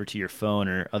photos over to your phone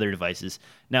or other devices.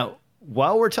 Now,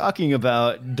 while we're talking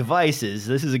about devices,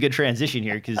 this is a good transition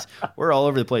here because we're all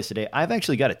over the place today. I've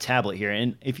actually got a tablet here.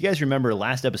 And if you guys remember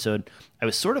last episode, I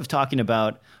was sort of talking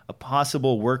about a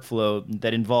possible workflow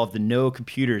that involved no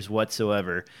computers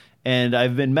whatsoever. And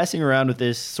I've been messing around with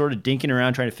this, sort of dinking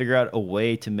around, trying to figure out a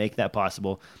way to make that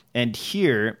possible. And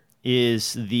here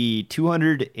is the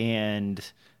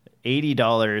 $280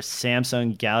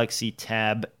 Samsung Galaxy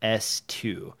Tab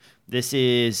S2. This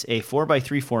is a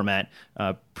 4x3 format,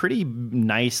 pretty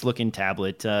nice looking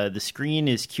tablet. The screen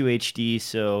is QHD,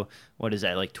 so what is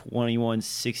that, like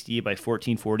 2160 by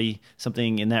 1440,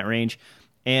 something in that range.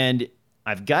 And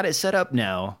I've got it set up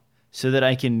now so that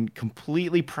I can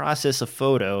completely process a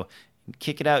photo and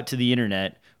kick it out to the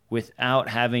internet without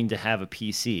having to have a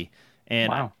PC.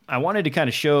 And I wanted to kind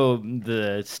of show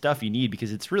the stuff you need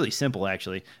because it's really simple,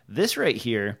 actually. This right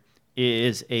here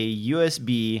is a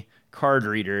USB card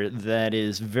reader that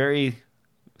is very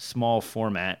small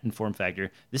format and form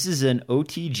factor. This is an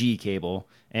OTG cable,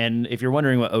 and if you're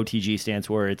wondering what OTG stands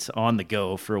for, it's on the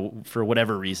go for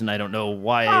whatever reason. I don't know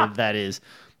why that is,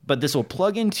 but this will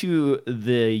plug into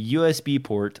the USB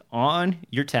port on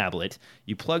your tablet.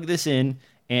 You plug this in,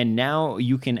 and now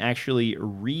you can actually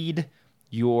read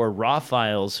your raw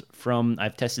files from,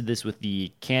 I've tested this with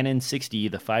the Canon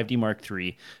 6D, the 5D Mark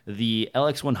III, the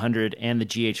LX100, and the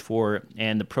GH4,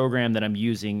 and the program that I'm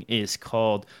using is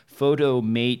called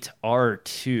PhotoMate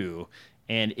R2,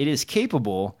 and it is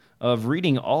capable of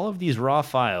reading all of these raw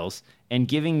files and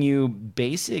giving you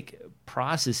basic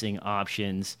processing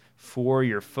options for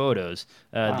your photos.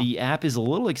 The app is a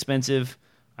little expensive.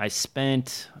 I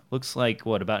spent, looks like,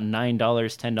 about $9,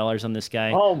 $10 on this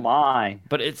guy. Oh my!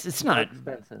 But it's not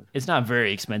expensive. It's not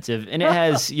very expensive, and it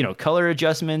has color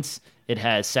adjustments. It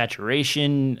has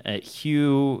saturation,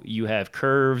 hue. You have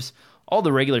curves, all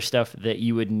the regular stuff that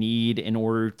you would need in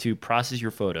order to process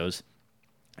your photos,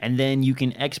 and then you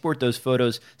can export those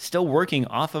photos still working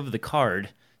off of the card,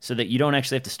 so that you don't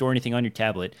actually have to store anything on your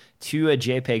tablet, to a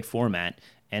JPEG format.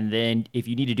 And then if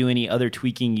you need to do any other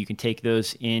tweaking, you can take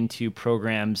those into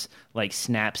programs like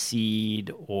Snapseed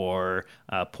or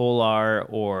Polar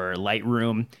or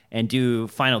Lightroom and do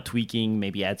final tweaking,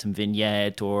 maybe add some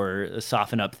vignette or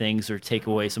soften up things or take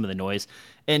away some of the noise.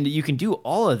 And you can do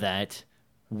all of that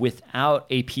without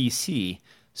a PC.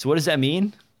 So what does that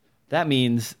mean? That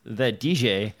means that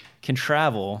DJ can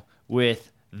travel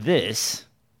with this,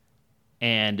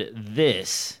 and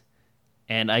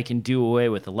I can do away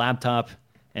with the laptop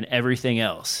and everything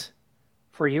else.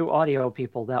 For you audio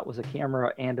people, that was a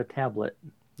camera and a tablet.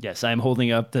 Yes, I'm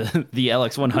holding up the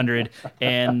LX100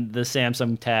 and the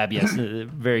Samsung Tab. Yes,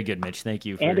 very good, Mitch. Thank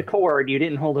you. And a cord. You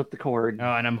didn't hold up the cord.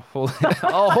 Oh, and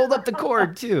I'll hold up the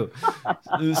cord too.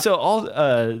 So all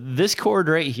this cord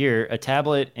right here, a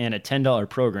tablet and a $10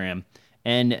 program,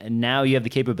 and now you have the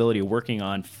capability of working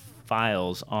on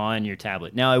files on your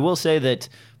tablet. Now, I will say that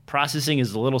processing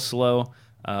is a little slow.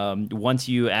 Once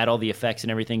you add all the effects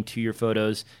and everything to your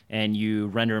photos and you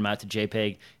render them out to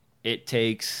JPEG, it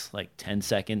takes like 10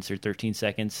 seconds or 13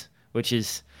 seconds, which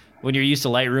is, when you're used to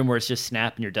Lightroom where it's just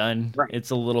snap and you're done,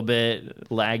 it's a little bit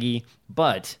laggy.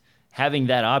 But having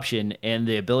that option and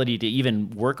the ability to even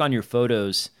work on your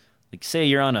photos, like say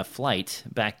you're on a flight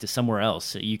back to somewhere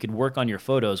else, you could work on your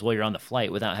photos while you're on the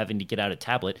flight without having to get out a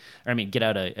tablet, get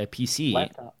out a PC.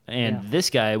 Laptop. And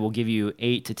this guy will give you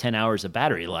 8 to 10 hours of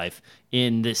battery life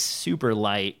in this super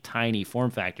light, tiny form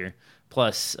factor.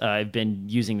 Plus, I've been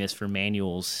using this for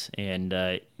manuals and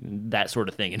that sort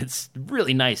of thing. And it's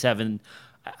really nice having...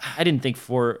 I didn't think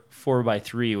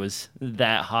 4x3 was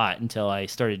that hot until I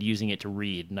started using it to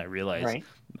read, and I realized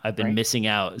I've been missing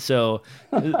out. So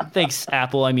thanks,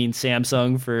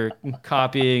 Samsung, for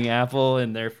copying Apple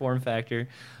and their form factor.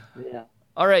 Yeah.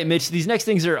 All right, Mitch, these next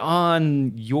things are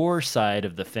on your side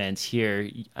of the fence here.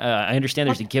 I understand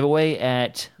there's a giveaway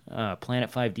at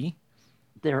Planet 5D.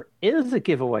 There is a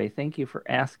giveaway. Thank you for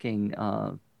asking.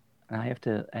 I have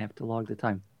to log the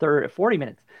time. 40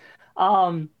 minutes.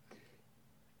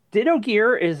 Ditto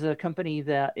Gear is a company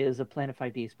that is a Planet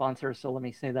 5D sponsor, so let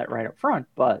me say that right up front.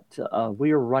 But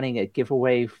we are running a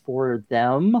giveaway for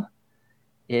them.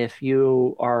 If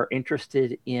you are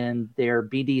interested in their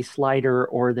BD slider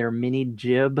or their mini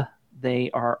jib, they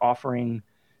are offering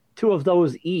 2 of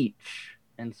those each.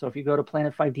 And so if you go to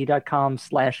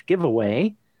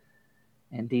planet5d.com/giveaway,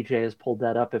 and DJ has pulled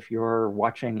that up if you're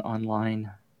watching online,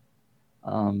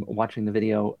 watching the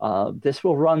video, this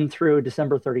will run through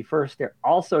December 31st. They're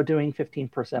also doing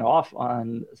 15% off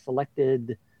on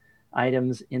selected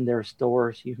items in their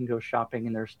store. So you can go shopping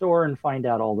in their store and find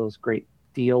out all those great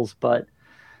deals. But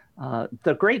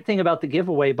the great thing about the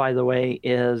giveaway, by the way,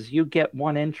 is you get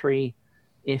 1 entry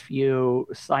if you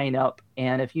sign up.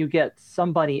 And if you get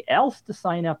somebody else to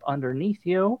sign up underneath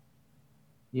you,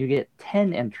 you get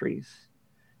 10 entries.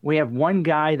 We have 1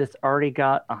 guy that's already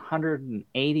got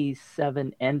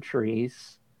 187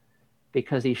 entries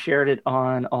because he shared it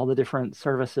on all the different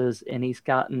services, and he's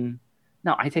gotten,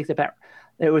 no, I take that back.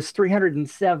 It was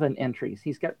 307 entries.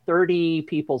 He's got 30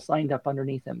 people signed up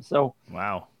underneath him. So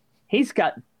wow, he's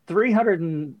got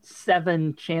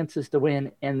 307 chances to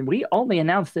win, and we only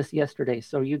announced this yesterday.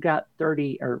 So you got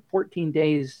 30 or 14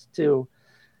 days to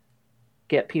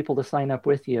get people to sign up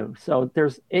with you. So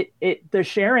the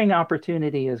sharing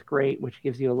opportunity is great, which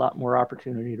gives you a lot more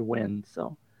opportunity to win.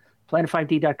 So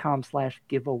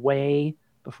planet5d.com/giveaway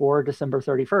before December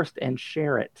 31st and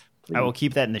share it, please. I will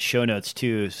keep that in the show notes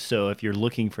too. So if you're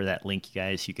looking for that link, you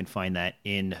guys, you can find that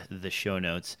in the show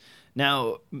notes.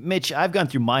 Now, Mitch, I've gone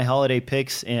through my holiday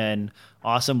picks and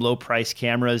awesome low price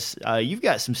cameras. You've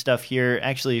got some stuff here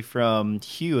actually from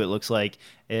Hugh, it looks like.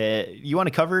 You want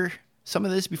to cover some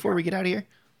of this before we get out of here?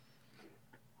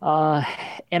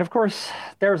 And of course,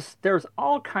 there's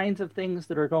all kinds of things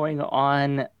that are going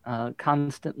on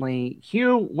constantly.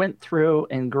 Hugh went through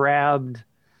and grabbed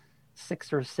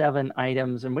 6 or 7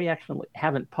 items, and we actually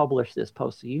haven't published this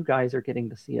post, so you guys are getting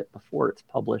to see it before it's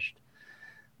published.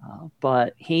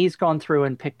 But he's gone through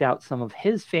and picked out some of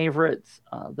his favorites.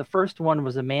 The first one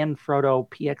was a Manfrotto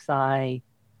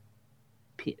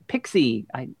Pixie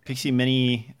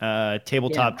Mini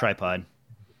tabletop tripod.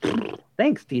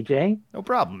 Thanks, DJ. No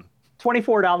problem.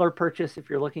 $24 purchase if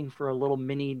you're looking for a little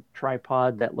mini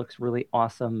tripod that looks really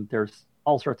awesome. There's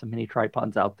all sorts of mini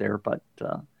tripods out there, but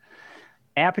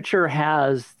Aperture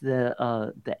has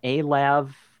the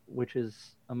A-Lav, which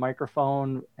is a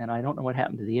microphone, and I don't know what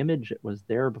happened to the image. It was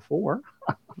there before.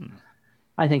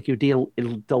 I think you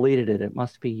deleted it. It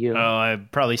must be you. Oh, I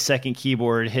probably second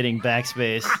keyboard hitting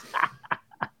backspace.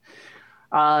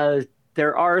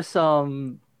 There are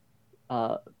some,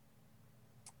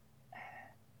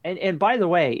 and by the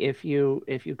way, if you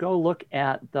go look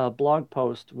at the blog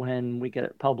post when we get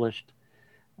it published,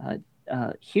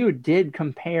 Hugh did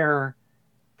compare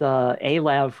the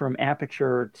A-Lav from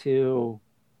Aperture to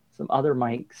some other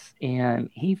mics, and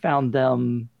he found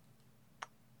them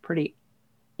pretty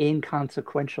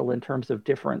inconsequential in terms of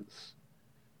difference.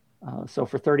 So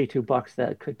for $32,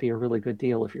 that could be a really good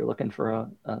deal if you're looking for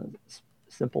a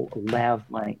simple lav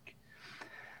mic.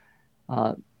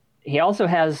 He also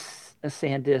has a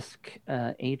SanDisk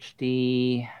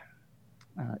HD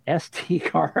SD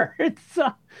cards.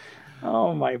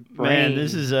 Oh, my brain. Man,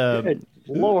 this is Good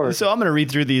Lord. So I'm going to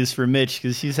read through these for Mitch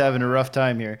because he's having a rough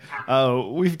time here.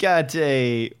 We've got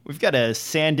a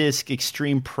SanDisk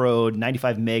Extreme Pro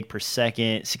 95 meg per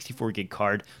second 64 gig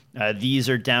card. These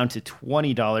are down to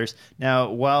 $20. Now,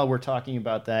 while we're talking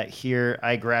about that here,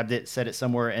 I grabbed it, set it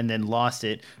somewhere, and then lost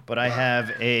it. But I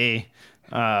have a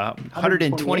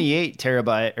 128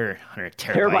 terabyte or 100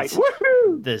 terabytes.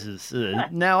 Woohoo! This is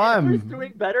now I'm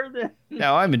doing better than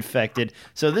now I'm infected.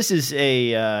 So this is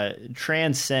a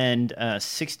Transcend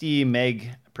 60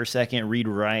 meg per second read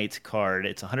write card.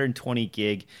 It's 120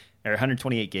 gig or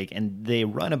 128 gig, and they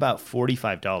run about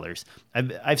 $45.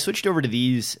 I've switched over to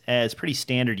these as pretty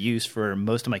standard use for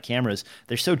most of my cameras.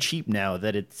 They're so cheap now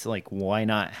that it's like, why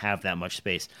not have that much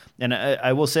space? And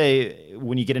I will say,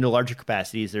 when you get into larger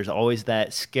capacities, there's always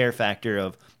that scare factor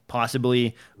of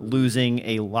possibly losing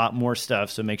a lot more stuff.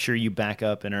 So make sure you back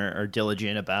up and are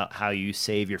diligent about how you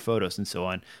save your photos and so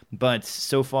on. But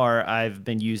so far, I've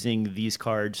been using these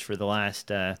cards for the last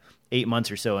 8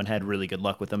 months or so and had really good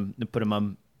luck with them. Put them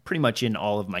on pretty much in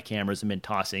all of my cameras and been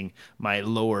tossing my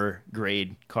lower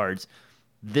grade cards.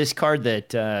 This card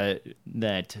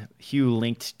that Hugh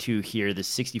linked to here, the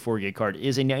 64 gig card,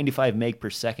 is a 95 meg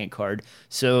per second card.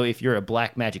 So if you're a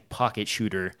Blackmagic pocket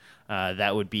shooter,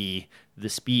 that would be the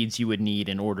speeds you would need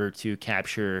in order to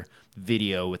capture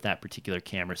video with that particular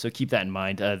camera. So keep that in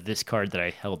mind. This card that I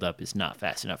held up is not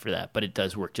fast enough for that, but it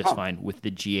does work just fine with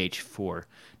the GH4.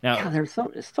 Now, yeah, there's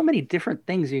so many different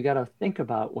things you got to think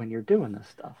about when you're doing this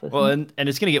stuff. Well, and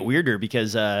it's going to get weirder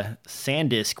because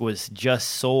SanDisk was just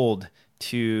sold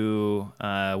to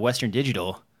Western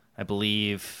Digital, I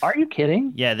believe. Are you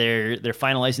kidding? Yeah, they're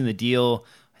finalizing the deal.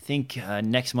 I think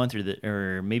next month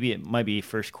or maybe it might be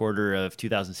first quarter of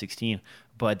 2016.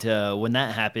 But when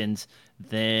that happens,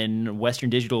 then Western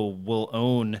Digital will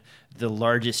own the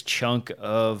largest chunk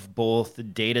of both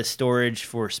data storage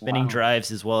for spinning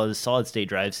drives as well as solid state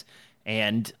drives,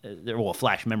 and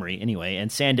flash memory anyway. And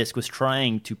SanDisk was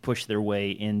trying to push their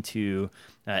way into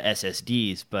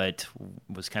SSDs, but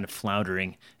was kind of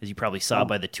floundering, as you probably saw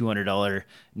by the $200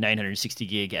 960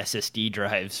 gig SSD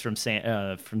drives from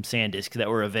SanDisk that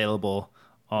were available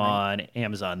on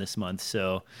Amazon this month.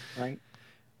 So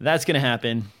that's going to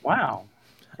happen. Wow,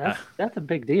 that's a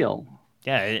big deal.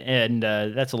 Yeah, and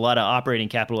that's a lot of operating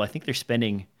capital. I think they're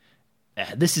spending.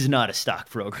 This is not a stock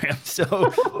program,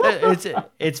 so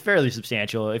it's fairly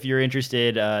substantial. If you're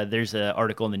interested, there's an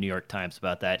article in the New York Times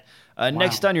about that.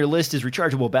 Next on your list is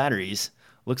rechargeable batteries.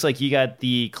 Looks like you got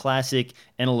the classic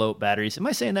Enelope batteries. Am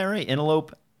I saying that right?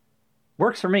 Enelope?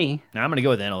 Works for me. Now I'm going to go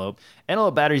with Enelope.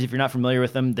 Enelope batteries, if you're not familiar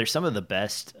with them, they're some of the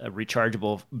best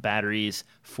rechargeable batteries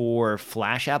for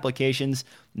flash applications.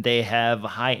 They have a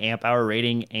high amp hour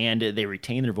rating, and they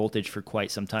retain their voltage for quite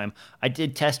some time. I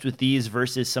did test with these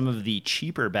versus some of the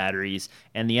cheaper batteries,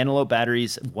 and the Enelope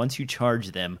batteries, once you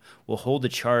charge them, will hold a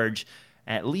charge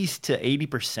at least to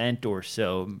 80% or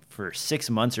so for 6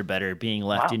 months or better being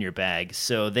left in your bag.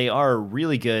 So they are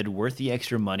really good, worth the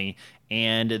extra money,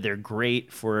 and they're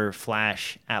great for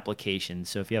flash applications.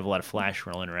 So if you have a lot of flash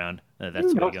rolling around,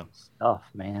 that's where you go. Stuff,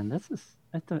 man.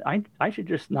 I should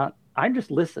just not. I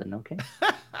just listen, okay?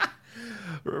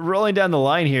 Rolling down the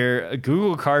line here,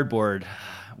 Google Cardboard.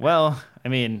 Well, I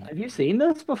mean, have you seen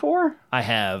this before? I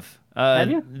have. Have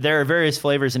you? There are various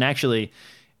flavors, and actually,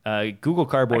 Google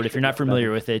Cardboard, if you're not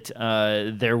familiar with it,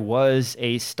 there was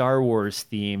a Star Wars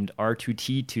themed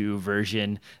R2-D2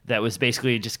 version that was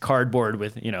basically just cardboard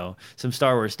with, some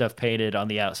Star Wars stuff painted on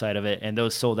the outside of it, and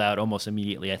those sold out almost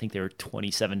immediately. I think they were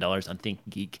 $27 on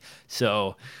ThinkGeek.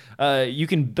 So you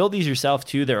can build these yourself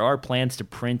too. There are plans to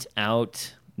print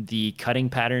out the cutting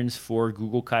patterns for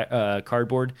Google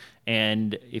Cardboard.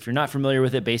 And if you're not familiar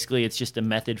with it, basically it's just a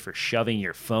method for shoving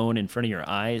your phone in front of your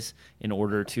eyes in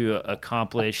order to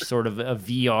accomplish sort of a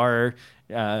VR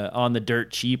on the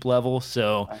dirt cheap level.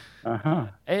 So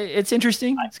it's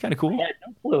interesting. It's kind of cool. I had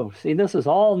no clue. See, this is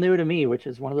all new to me, which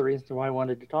is one of the reasons why I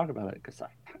wanted to talk about it.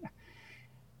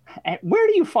 Where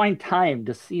do you find time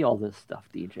to see all this stuff,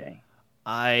 DJ?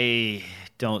 I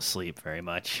don't sleep very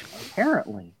much.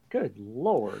 Apparently. Good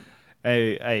Lord.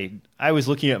 I was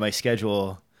looking at my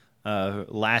schedule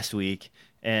last week,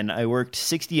 and I worked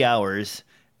 60 hours,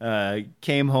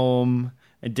 came home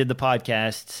and did the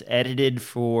podcasts, edited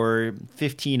for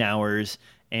 15 hours,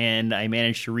 and I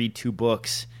managed to read 2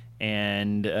 books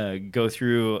and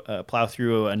plow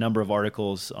through a number of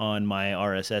articles on my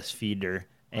RSS feeder.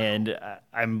 And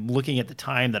I'm looking at the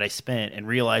time that I spent and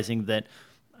realizing that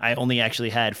I only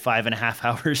actually had 5.5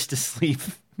 hours to sleep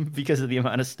because of the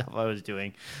amount of stuff I was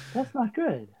doing. That's not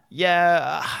good.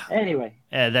 Yeah. Anyway.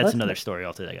 That's another story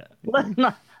altogether.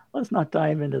 Let's not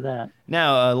dive into that.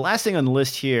 Now, last thing on the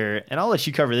list here, and I'll let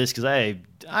you cover this because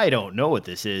I don't know what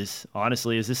this is.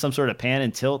 Honestly, is this some sort of pan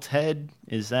and tilt head?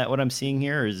 Is that what I'm seeing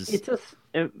here? Or is this... It's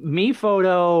a Mi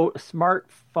Photo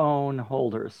smartphone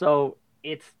holder. So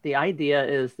the idea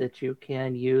is that you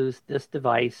can use this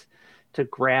device to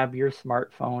grab your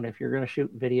smartphone if you're going to shoot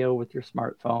video with your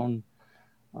smartphone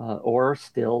or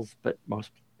stills, but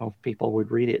most people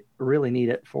would really need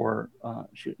it for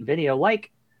shooting video. Like,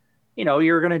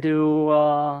 you're going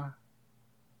to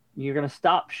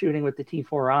stop shooting with the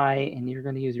T4i and you're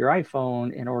going to use your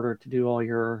iPhone in order to do all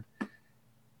your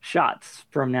shots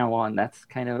from now on. That's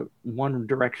kind of one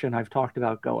direction I've talked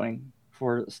about going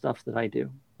for stuff that I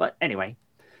do. But anyway,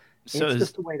 so it's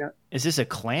just a way to... Is this a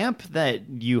clamp that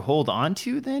you hold on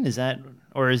to then?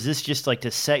 Or is this just like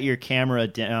to set your camera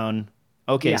down?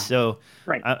 Okay, yeah. So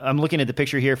right. I'm looking at the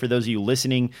picture here for those of you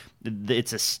listening.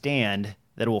 It's a stand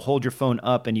that will hold your phone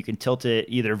up, and you can tilt it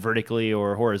either vertically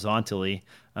or horizontally.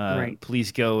 Right.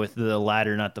 Please go with the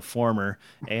latter, not the former.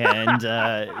 And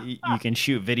you can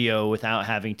shoot video without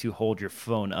having to hold your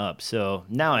phone up. So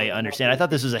now I understand. I thought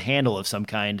this was a handle of some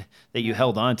kind that you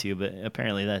held onto, but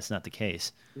apparently that's not the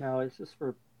case. No, it's just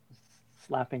for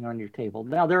slapping on your table.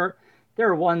 Now there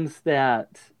are ones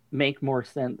that make more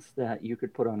sense that you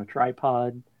could put on a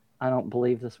tripod. I don't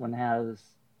believe this one has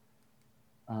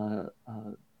a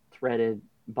threaded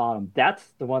bottom. That's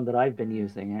the one that I've been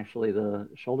using, actually, the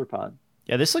shoulder pod.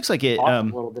 Yeah, this looks like it.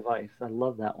 Awesome little device. I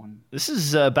love that one. This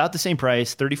is about the same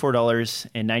price,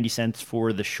 $34.90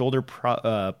 for the Shoulder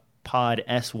Pod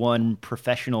S1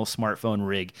 professional smartphone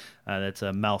rig. That's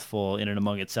a mouthful in and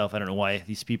among itself. I don't know why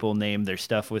these people name their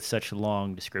stuff with such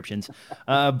long descriptions.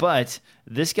 But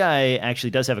this guy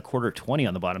actually does have a quarter 20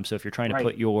 on the bottom. So if you're trying to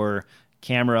put your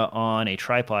camera on a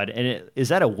tripod, and is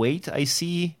that a weight I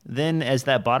see then as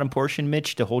that bottom portion,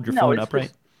 Mitch, to hold your phone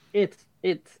upright?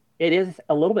 It is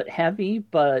a little bit heavy,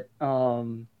 but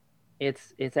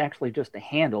it's actually just a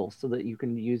handle so that you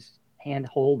can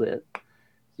hold it. So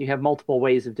you have multiple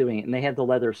ways of doing it, and they have the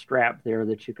leather strap there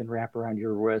that you can wrap around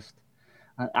your wrist.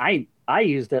 I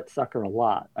use that sucker a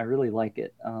lot. I really like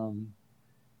it. And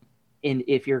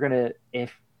if you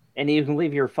can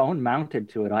leave your phone mounted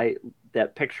to it.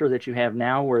 That picture that you have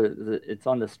now where it's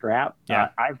on the strap. Yeah.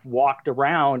 I've walked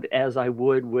around as I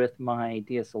would with my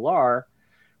DSLR,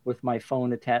 with my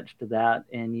phone attached to that,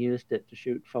 and used it to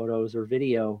shoot photos or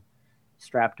video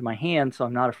strapped to my hand, so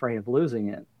I'm not afraid of losing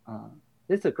it.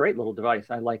 It's a great little device.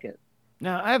 I like it.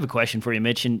 Now, I have a question for you,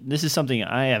 Mitch, and this is something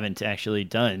I haven't actually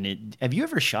done. Have you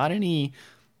ever shot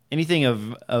anything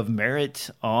of merit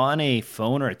on a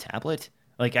phone or a tablet?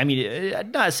 Like, I mean, I'm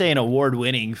not saying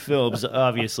award-winning films,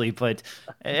 obviously, but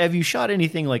have you shot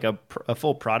anything like a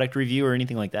full product review or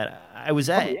anything like that? I was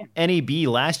at NAB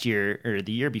last year or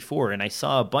the year before, and I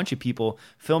saw a bunch of people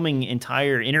filming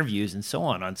entire interviews and so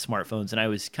on smartphones, and I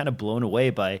was kind of blown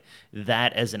away by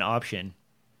that as an option.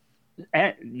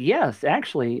 Yes,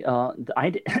 actually,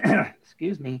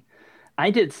 excuse me. I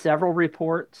did several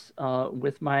reports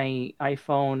with my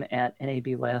iPhone at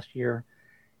NAB last year.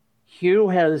 Hugh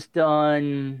has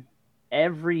done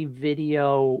every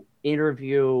video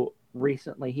interview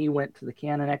recently. He went to the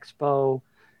Canon Expo.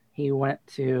 He went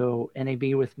to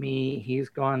NAB with me. He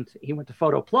went to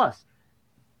Photo Plus.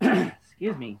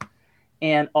 Excuse me.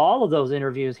 And all of those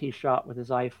interviews he shot with his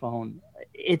iPhone.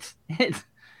 It's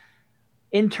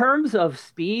in terms of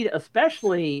speed,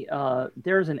 especially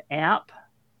there's an app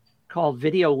called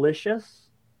Videolicious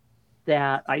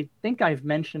that I think I've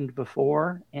mentioned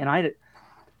before, and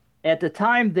at the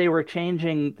time, they were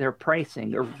changing their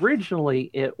pricing.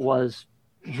 Originally, it was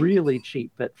really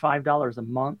cheap at $5 a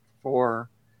month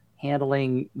for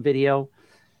handling video.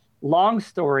 Long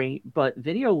story, but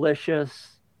Videolicious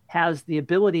has the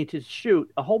ability to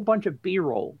shoot a whole bunch of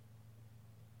B-roll.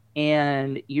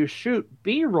 And you shoot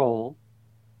B-roll,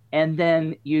 and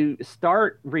then you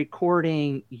start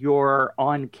recording your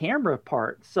on-camera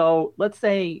part. So let's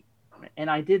say, and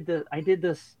I did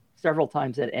this several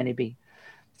times at NAB.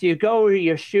 So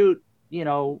you shoot,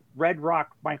 Red Rock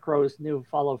Micro's new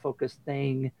follow focus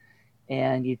thing,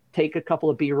 and you take a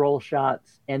couple of B-roll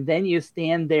shots, and then you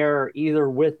stand there either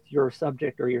with your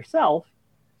subject or yourself,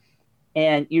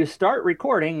 and you start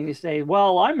recording, and you say,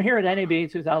 well, I'm here at NAB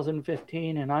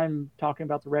 2015, and I'm talking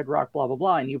about the Red Rock, blah, blah,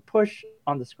 blah, and you push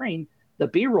on the screen the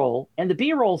B-roll, and the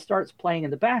B-roll starts playing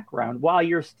in the background while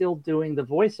you're still doing the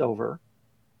voiceover.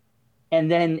 And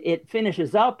then it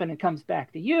finishes up and it comes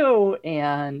back to you,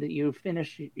 and you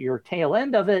finish your tail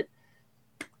end of it,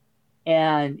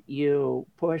 and you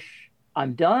push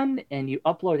I'm done, and you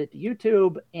upload it to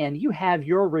YouTube, and you have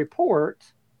your report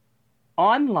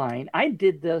online. I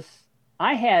did this.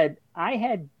 I had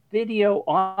video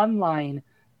online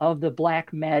of the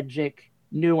Blackmagic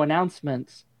new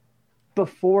announcements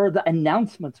before the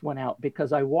announcements went out,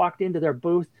 because I walked into their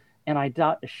booth and I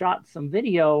shot some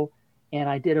video. And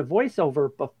I did a voiceover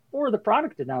before the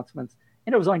product announcements,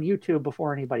 and it was on YouTube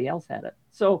before anybody else had it.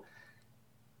 So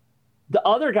the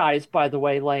other guys, by the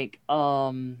way, the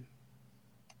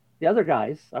other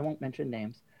guys, I won't mention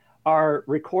names, are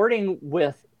recording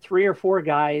with 3 or 4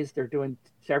 guys. They're doing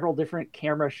several different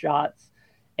camera shots,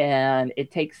 and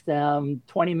it takes them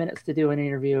 20 minutes to do an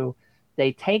interview.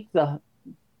 They take the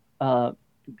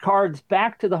cards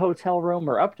back to the hotel room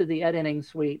or up to the editing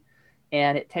suite,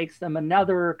 and it takes them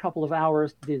another couple of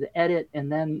hours to do the edit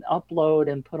and then upload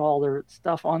and put all their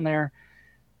stuff on there.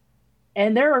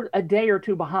 And they're a day or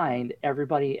two behind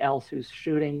everybody else who's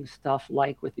shooting stuff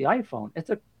like with the iPhone.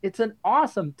 It's an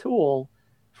awesome tool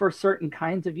for certain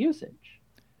kinds of usage.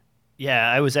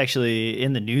 Yeah, I was actually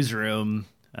in the newsroom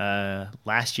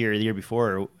last year or the year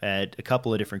before at a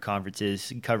couple of different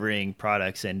conferences covering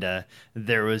products, and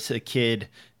there was a kid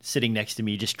sitting next to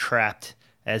me just trapped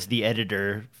as the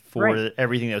editor for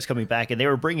everything that was coming back, and they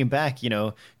were bringing back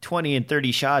 20 and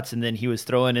 30 shots, and then he was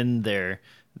throwing in their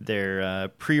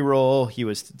pre-roll. He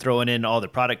was throwing in all the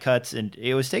product cuts, and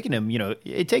it was taking him,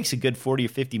 it takes a good 40 or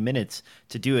 50 minutes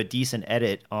to do a decent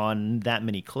edit on that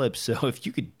many clips. So if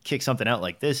you could kick something out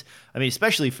like this, I mean,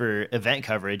 especially for event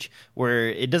coverage where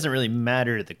it doesn't really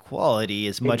matter the quality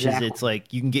as much as it's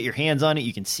like you can get your hands on it,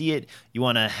 you can see it, you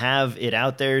want to have it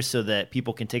out there so that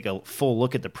people can take a full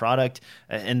look at the product,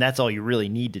 and that's all you really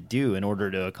need to do in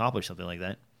order to accomplish something like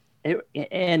that.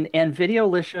 And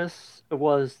Videolicious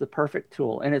was the perfect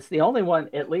tool, and it's the only one,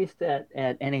 at least at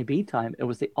NAB time, it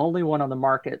was the only one on the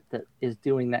market that is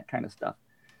doing that kind of stuff.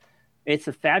 It's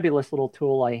a fabulous little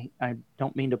tool. I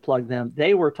don't mean to plug them.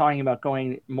 They were talking about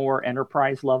going more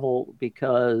enterprise level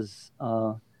because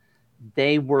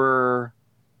they were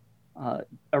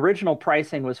original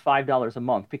pricing was $5 a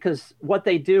month, because what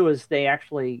they do is they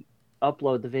actually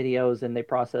upload the videos and they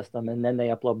process them and then they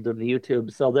upload them to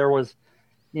YouTube. So there was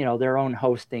their own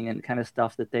hosting and kind of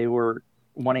stuff that they were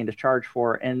wanting to charge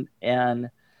for. And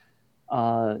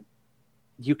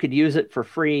you could use it for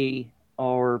free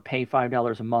or pay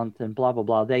 $5 a month and blah, blah,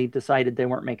 blah. They decided they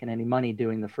weren't making any money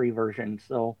doing the free version.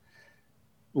 So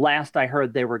last I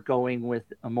heard, they were going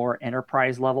with a more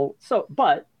enterprise level. So,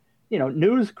 but,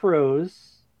 news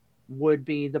crews would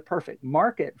be the perfect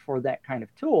market for that kind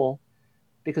of tool,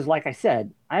 because like I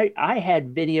said, I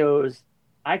had videos.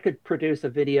 I could produce a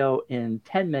video in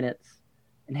 10 minutes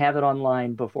and have it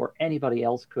online before anybody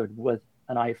else could with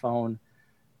an iPhone.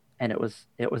 And it was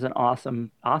an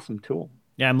awesome tool.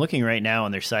 Yeah, I'm looking right now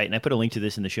on their site, and I put a link to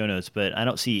this in the show notes, but I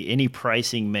don't see any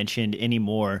pricing mentioned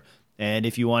anymore. And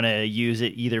if you want to use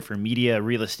it either for media,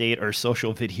 real estate, or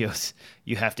social videos,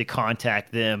 you have to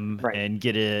contact them and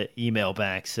get an email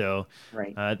back. So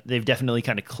they've definitely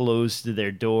kind of closed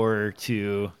their door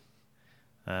to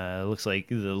looks like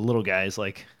the little guys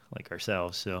like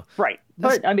ourselves. So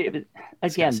but I mean,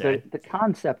 again, the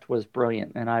concept was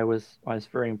brilliant, and I was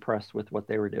very impressed with what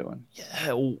they were doing.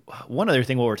 Yeah. One other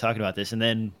thing while we're talking about this, and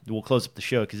then we'll close up the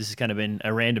show because this has kind of been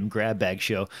a random grab bag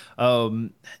show.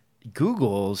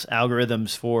 Google's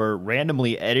algorithms for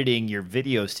randomly editing your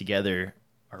videos together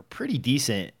are pretty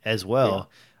decent as well.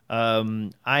 Yeah.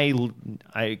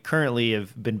 I currently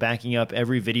have been backing up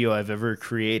every video I've ever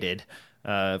created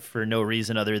for no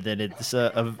reason other than it's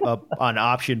an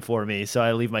option for me. So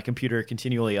I leave my computer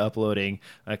continually uploading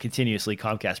continuously.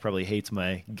 Comcast probably hates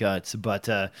my guts, but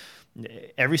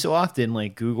every so often,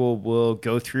 like, Google will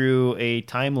go through a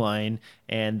timeline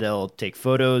and they'll take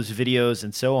photos, videos,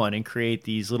 and so on and create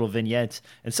these little vignettes.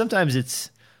 And sometimes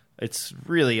it's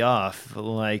really off.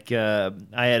 Like I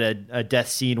had a death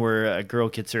scene where a girl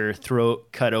gets her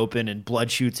throat cut open and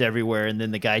blood shoots everywhere, and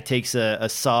then the guy takes a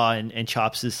saw and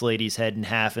chops this lady's head in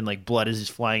half, and like blood is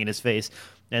just flying in his face.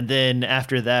 And then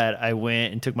after that, I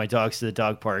went and took my dogs to the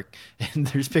dog park, and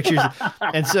there's pictures.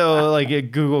 And so, like,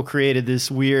 Google created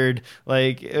this weird,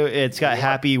 like, it's got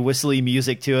happy, whistly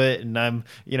music to it. And I'm,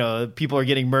 people are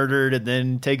getting murdered, and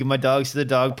then taking my dogs to the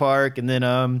dog park. And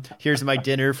then here's my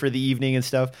dinner for the evening and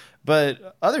stuff.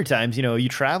 But other times, you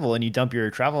travel and you dump your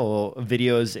travel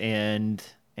videos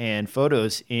and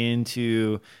photos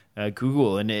into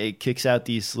Google, and it kicks out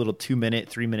these little 2-minute,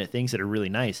 3-minute things that are really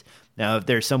nice. Now, if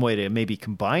there's some way to maybe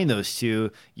combine those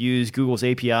two, use Google's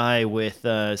API with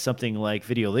something like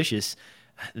Videolicious,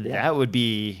 that would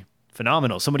be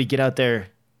phenomenal. Somebody get out there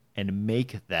and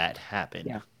make that happen.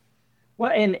 Yeah.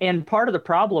 Well, and part of the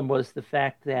problem was the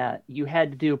fact that you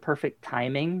had to do perfect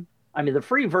timing. I mean, the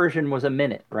free version was a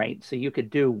minute, right? So you could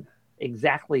do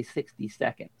exactly 60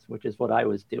 seconds, which is what I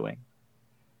was doing.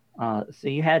 So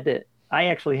I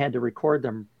actually had to record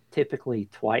them typically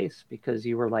twice, because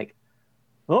you were like,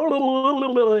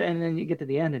 and then you get to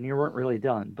the end and you weren't really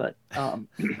done. But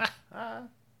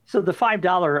so the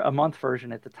 $5 a month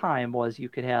version at the time was you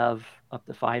could have up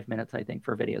to 5 minutes, I think,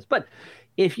 for videos. But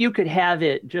if you could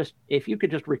just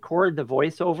record the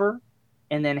voiceover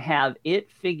and then have it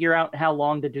figure out how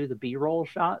long to do the B-roll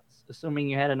shots, assuming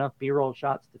you had enough B-roll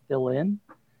shots to fill in,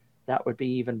 that would be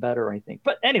even better, I think.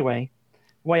 But anyway,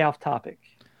 way off topic.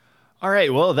 All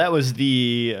right, well, that was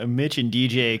the Mitch and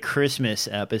DJ Christmas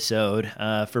episode.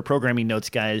 For programming notes,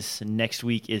 guys, next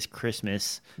week is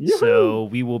Christmas. Yoo-hoo! So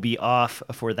we will be off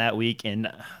for that week, and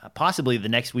possibly the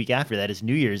next week after that is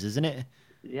New Year's, isn't it?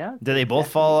 Yeah. Do they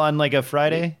both fall on like a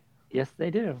Friday? Yes,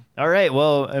 they do. All right,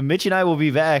 well, Mitch and I will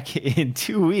be back in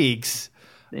 2 weeks.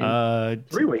 3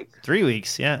 weeks. 3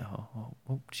 weeks, yeah.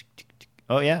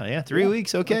 Oh, yeah. 3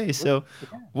 weeks. Okay, so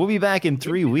Yeah. we'll be back in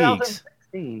 3 weeks.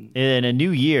 In a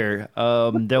new year.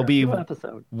 There'll be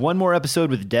one more episode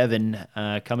with Devin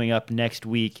coming up next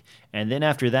week. And then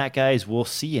after that, guys, we'll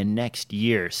see you next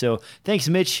year. So thanks,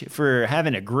 Mitch, for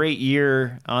having a great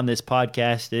year on this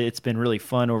podcast. It's been really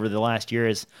fun over the last year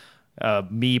as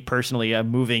me personally, I'm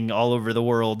moving all over the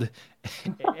world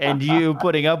and you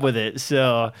putting up with it.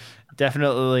 So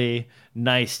definitely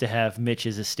nice to have Mitch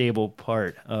as a stable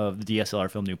part of the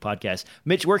DSLR Film Noob podcast.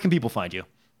 Mitch, where can people find you?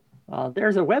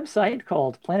 There's a website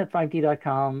called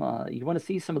planet5d.com. You want to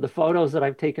see some of the photos that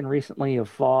I've taken recently of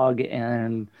fog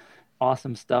and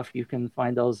awesome stuff, you can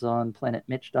find those on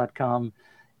planetmitch.com.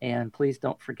 And please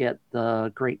don't forget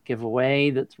the great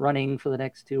giveaway that's running for the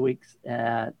next 2 weeks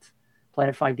at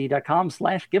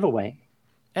planet5d.com/giveaway.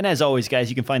 And as always, guys,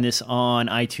 you can find this on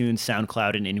iTunes,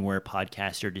 SoundCloud, and anywhere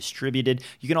podcasts are distributed.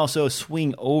 You can also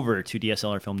swing over to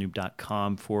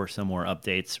DSLRfilmnoob.com for some more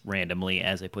updates randomly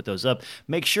as I put those up.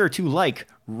 Make sure to like,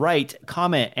 write,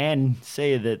 comment, and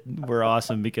say that we're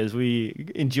awesome because we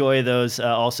enjoy those.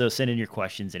 Also, send in your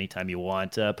questions anytime you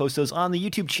want. Post those on the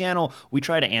YouTube channel. We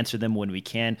try to answer them when we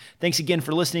can. Thanks again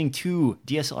for listening to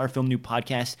DSLR Film Noob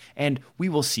Podcast, and we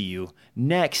will see you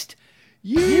next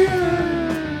year.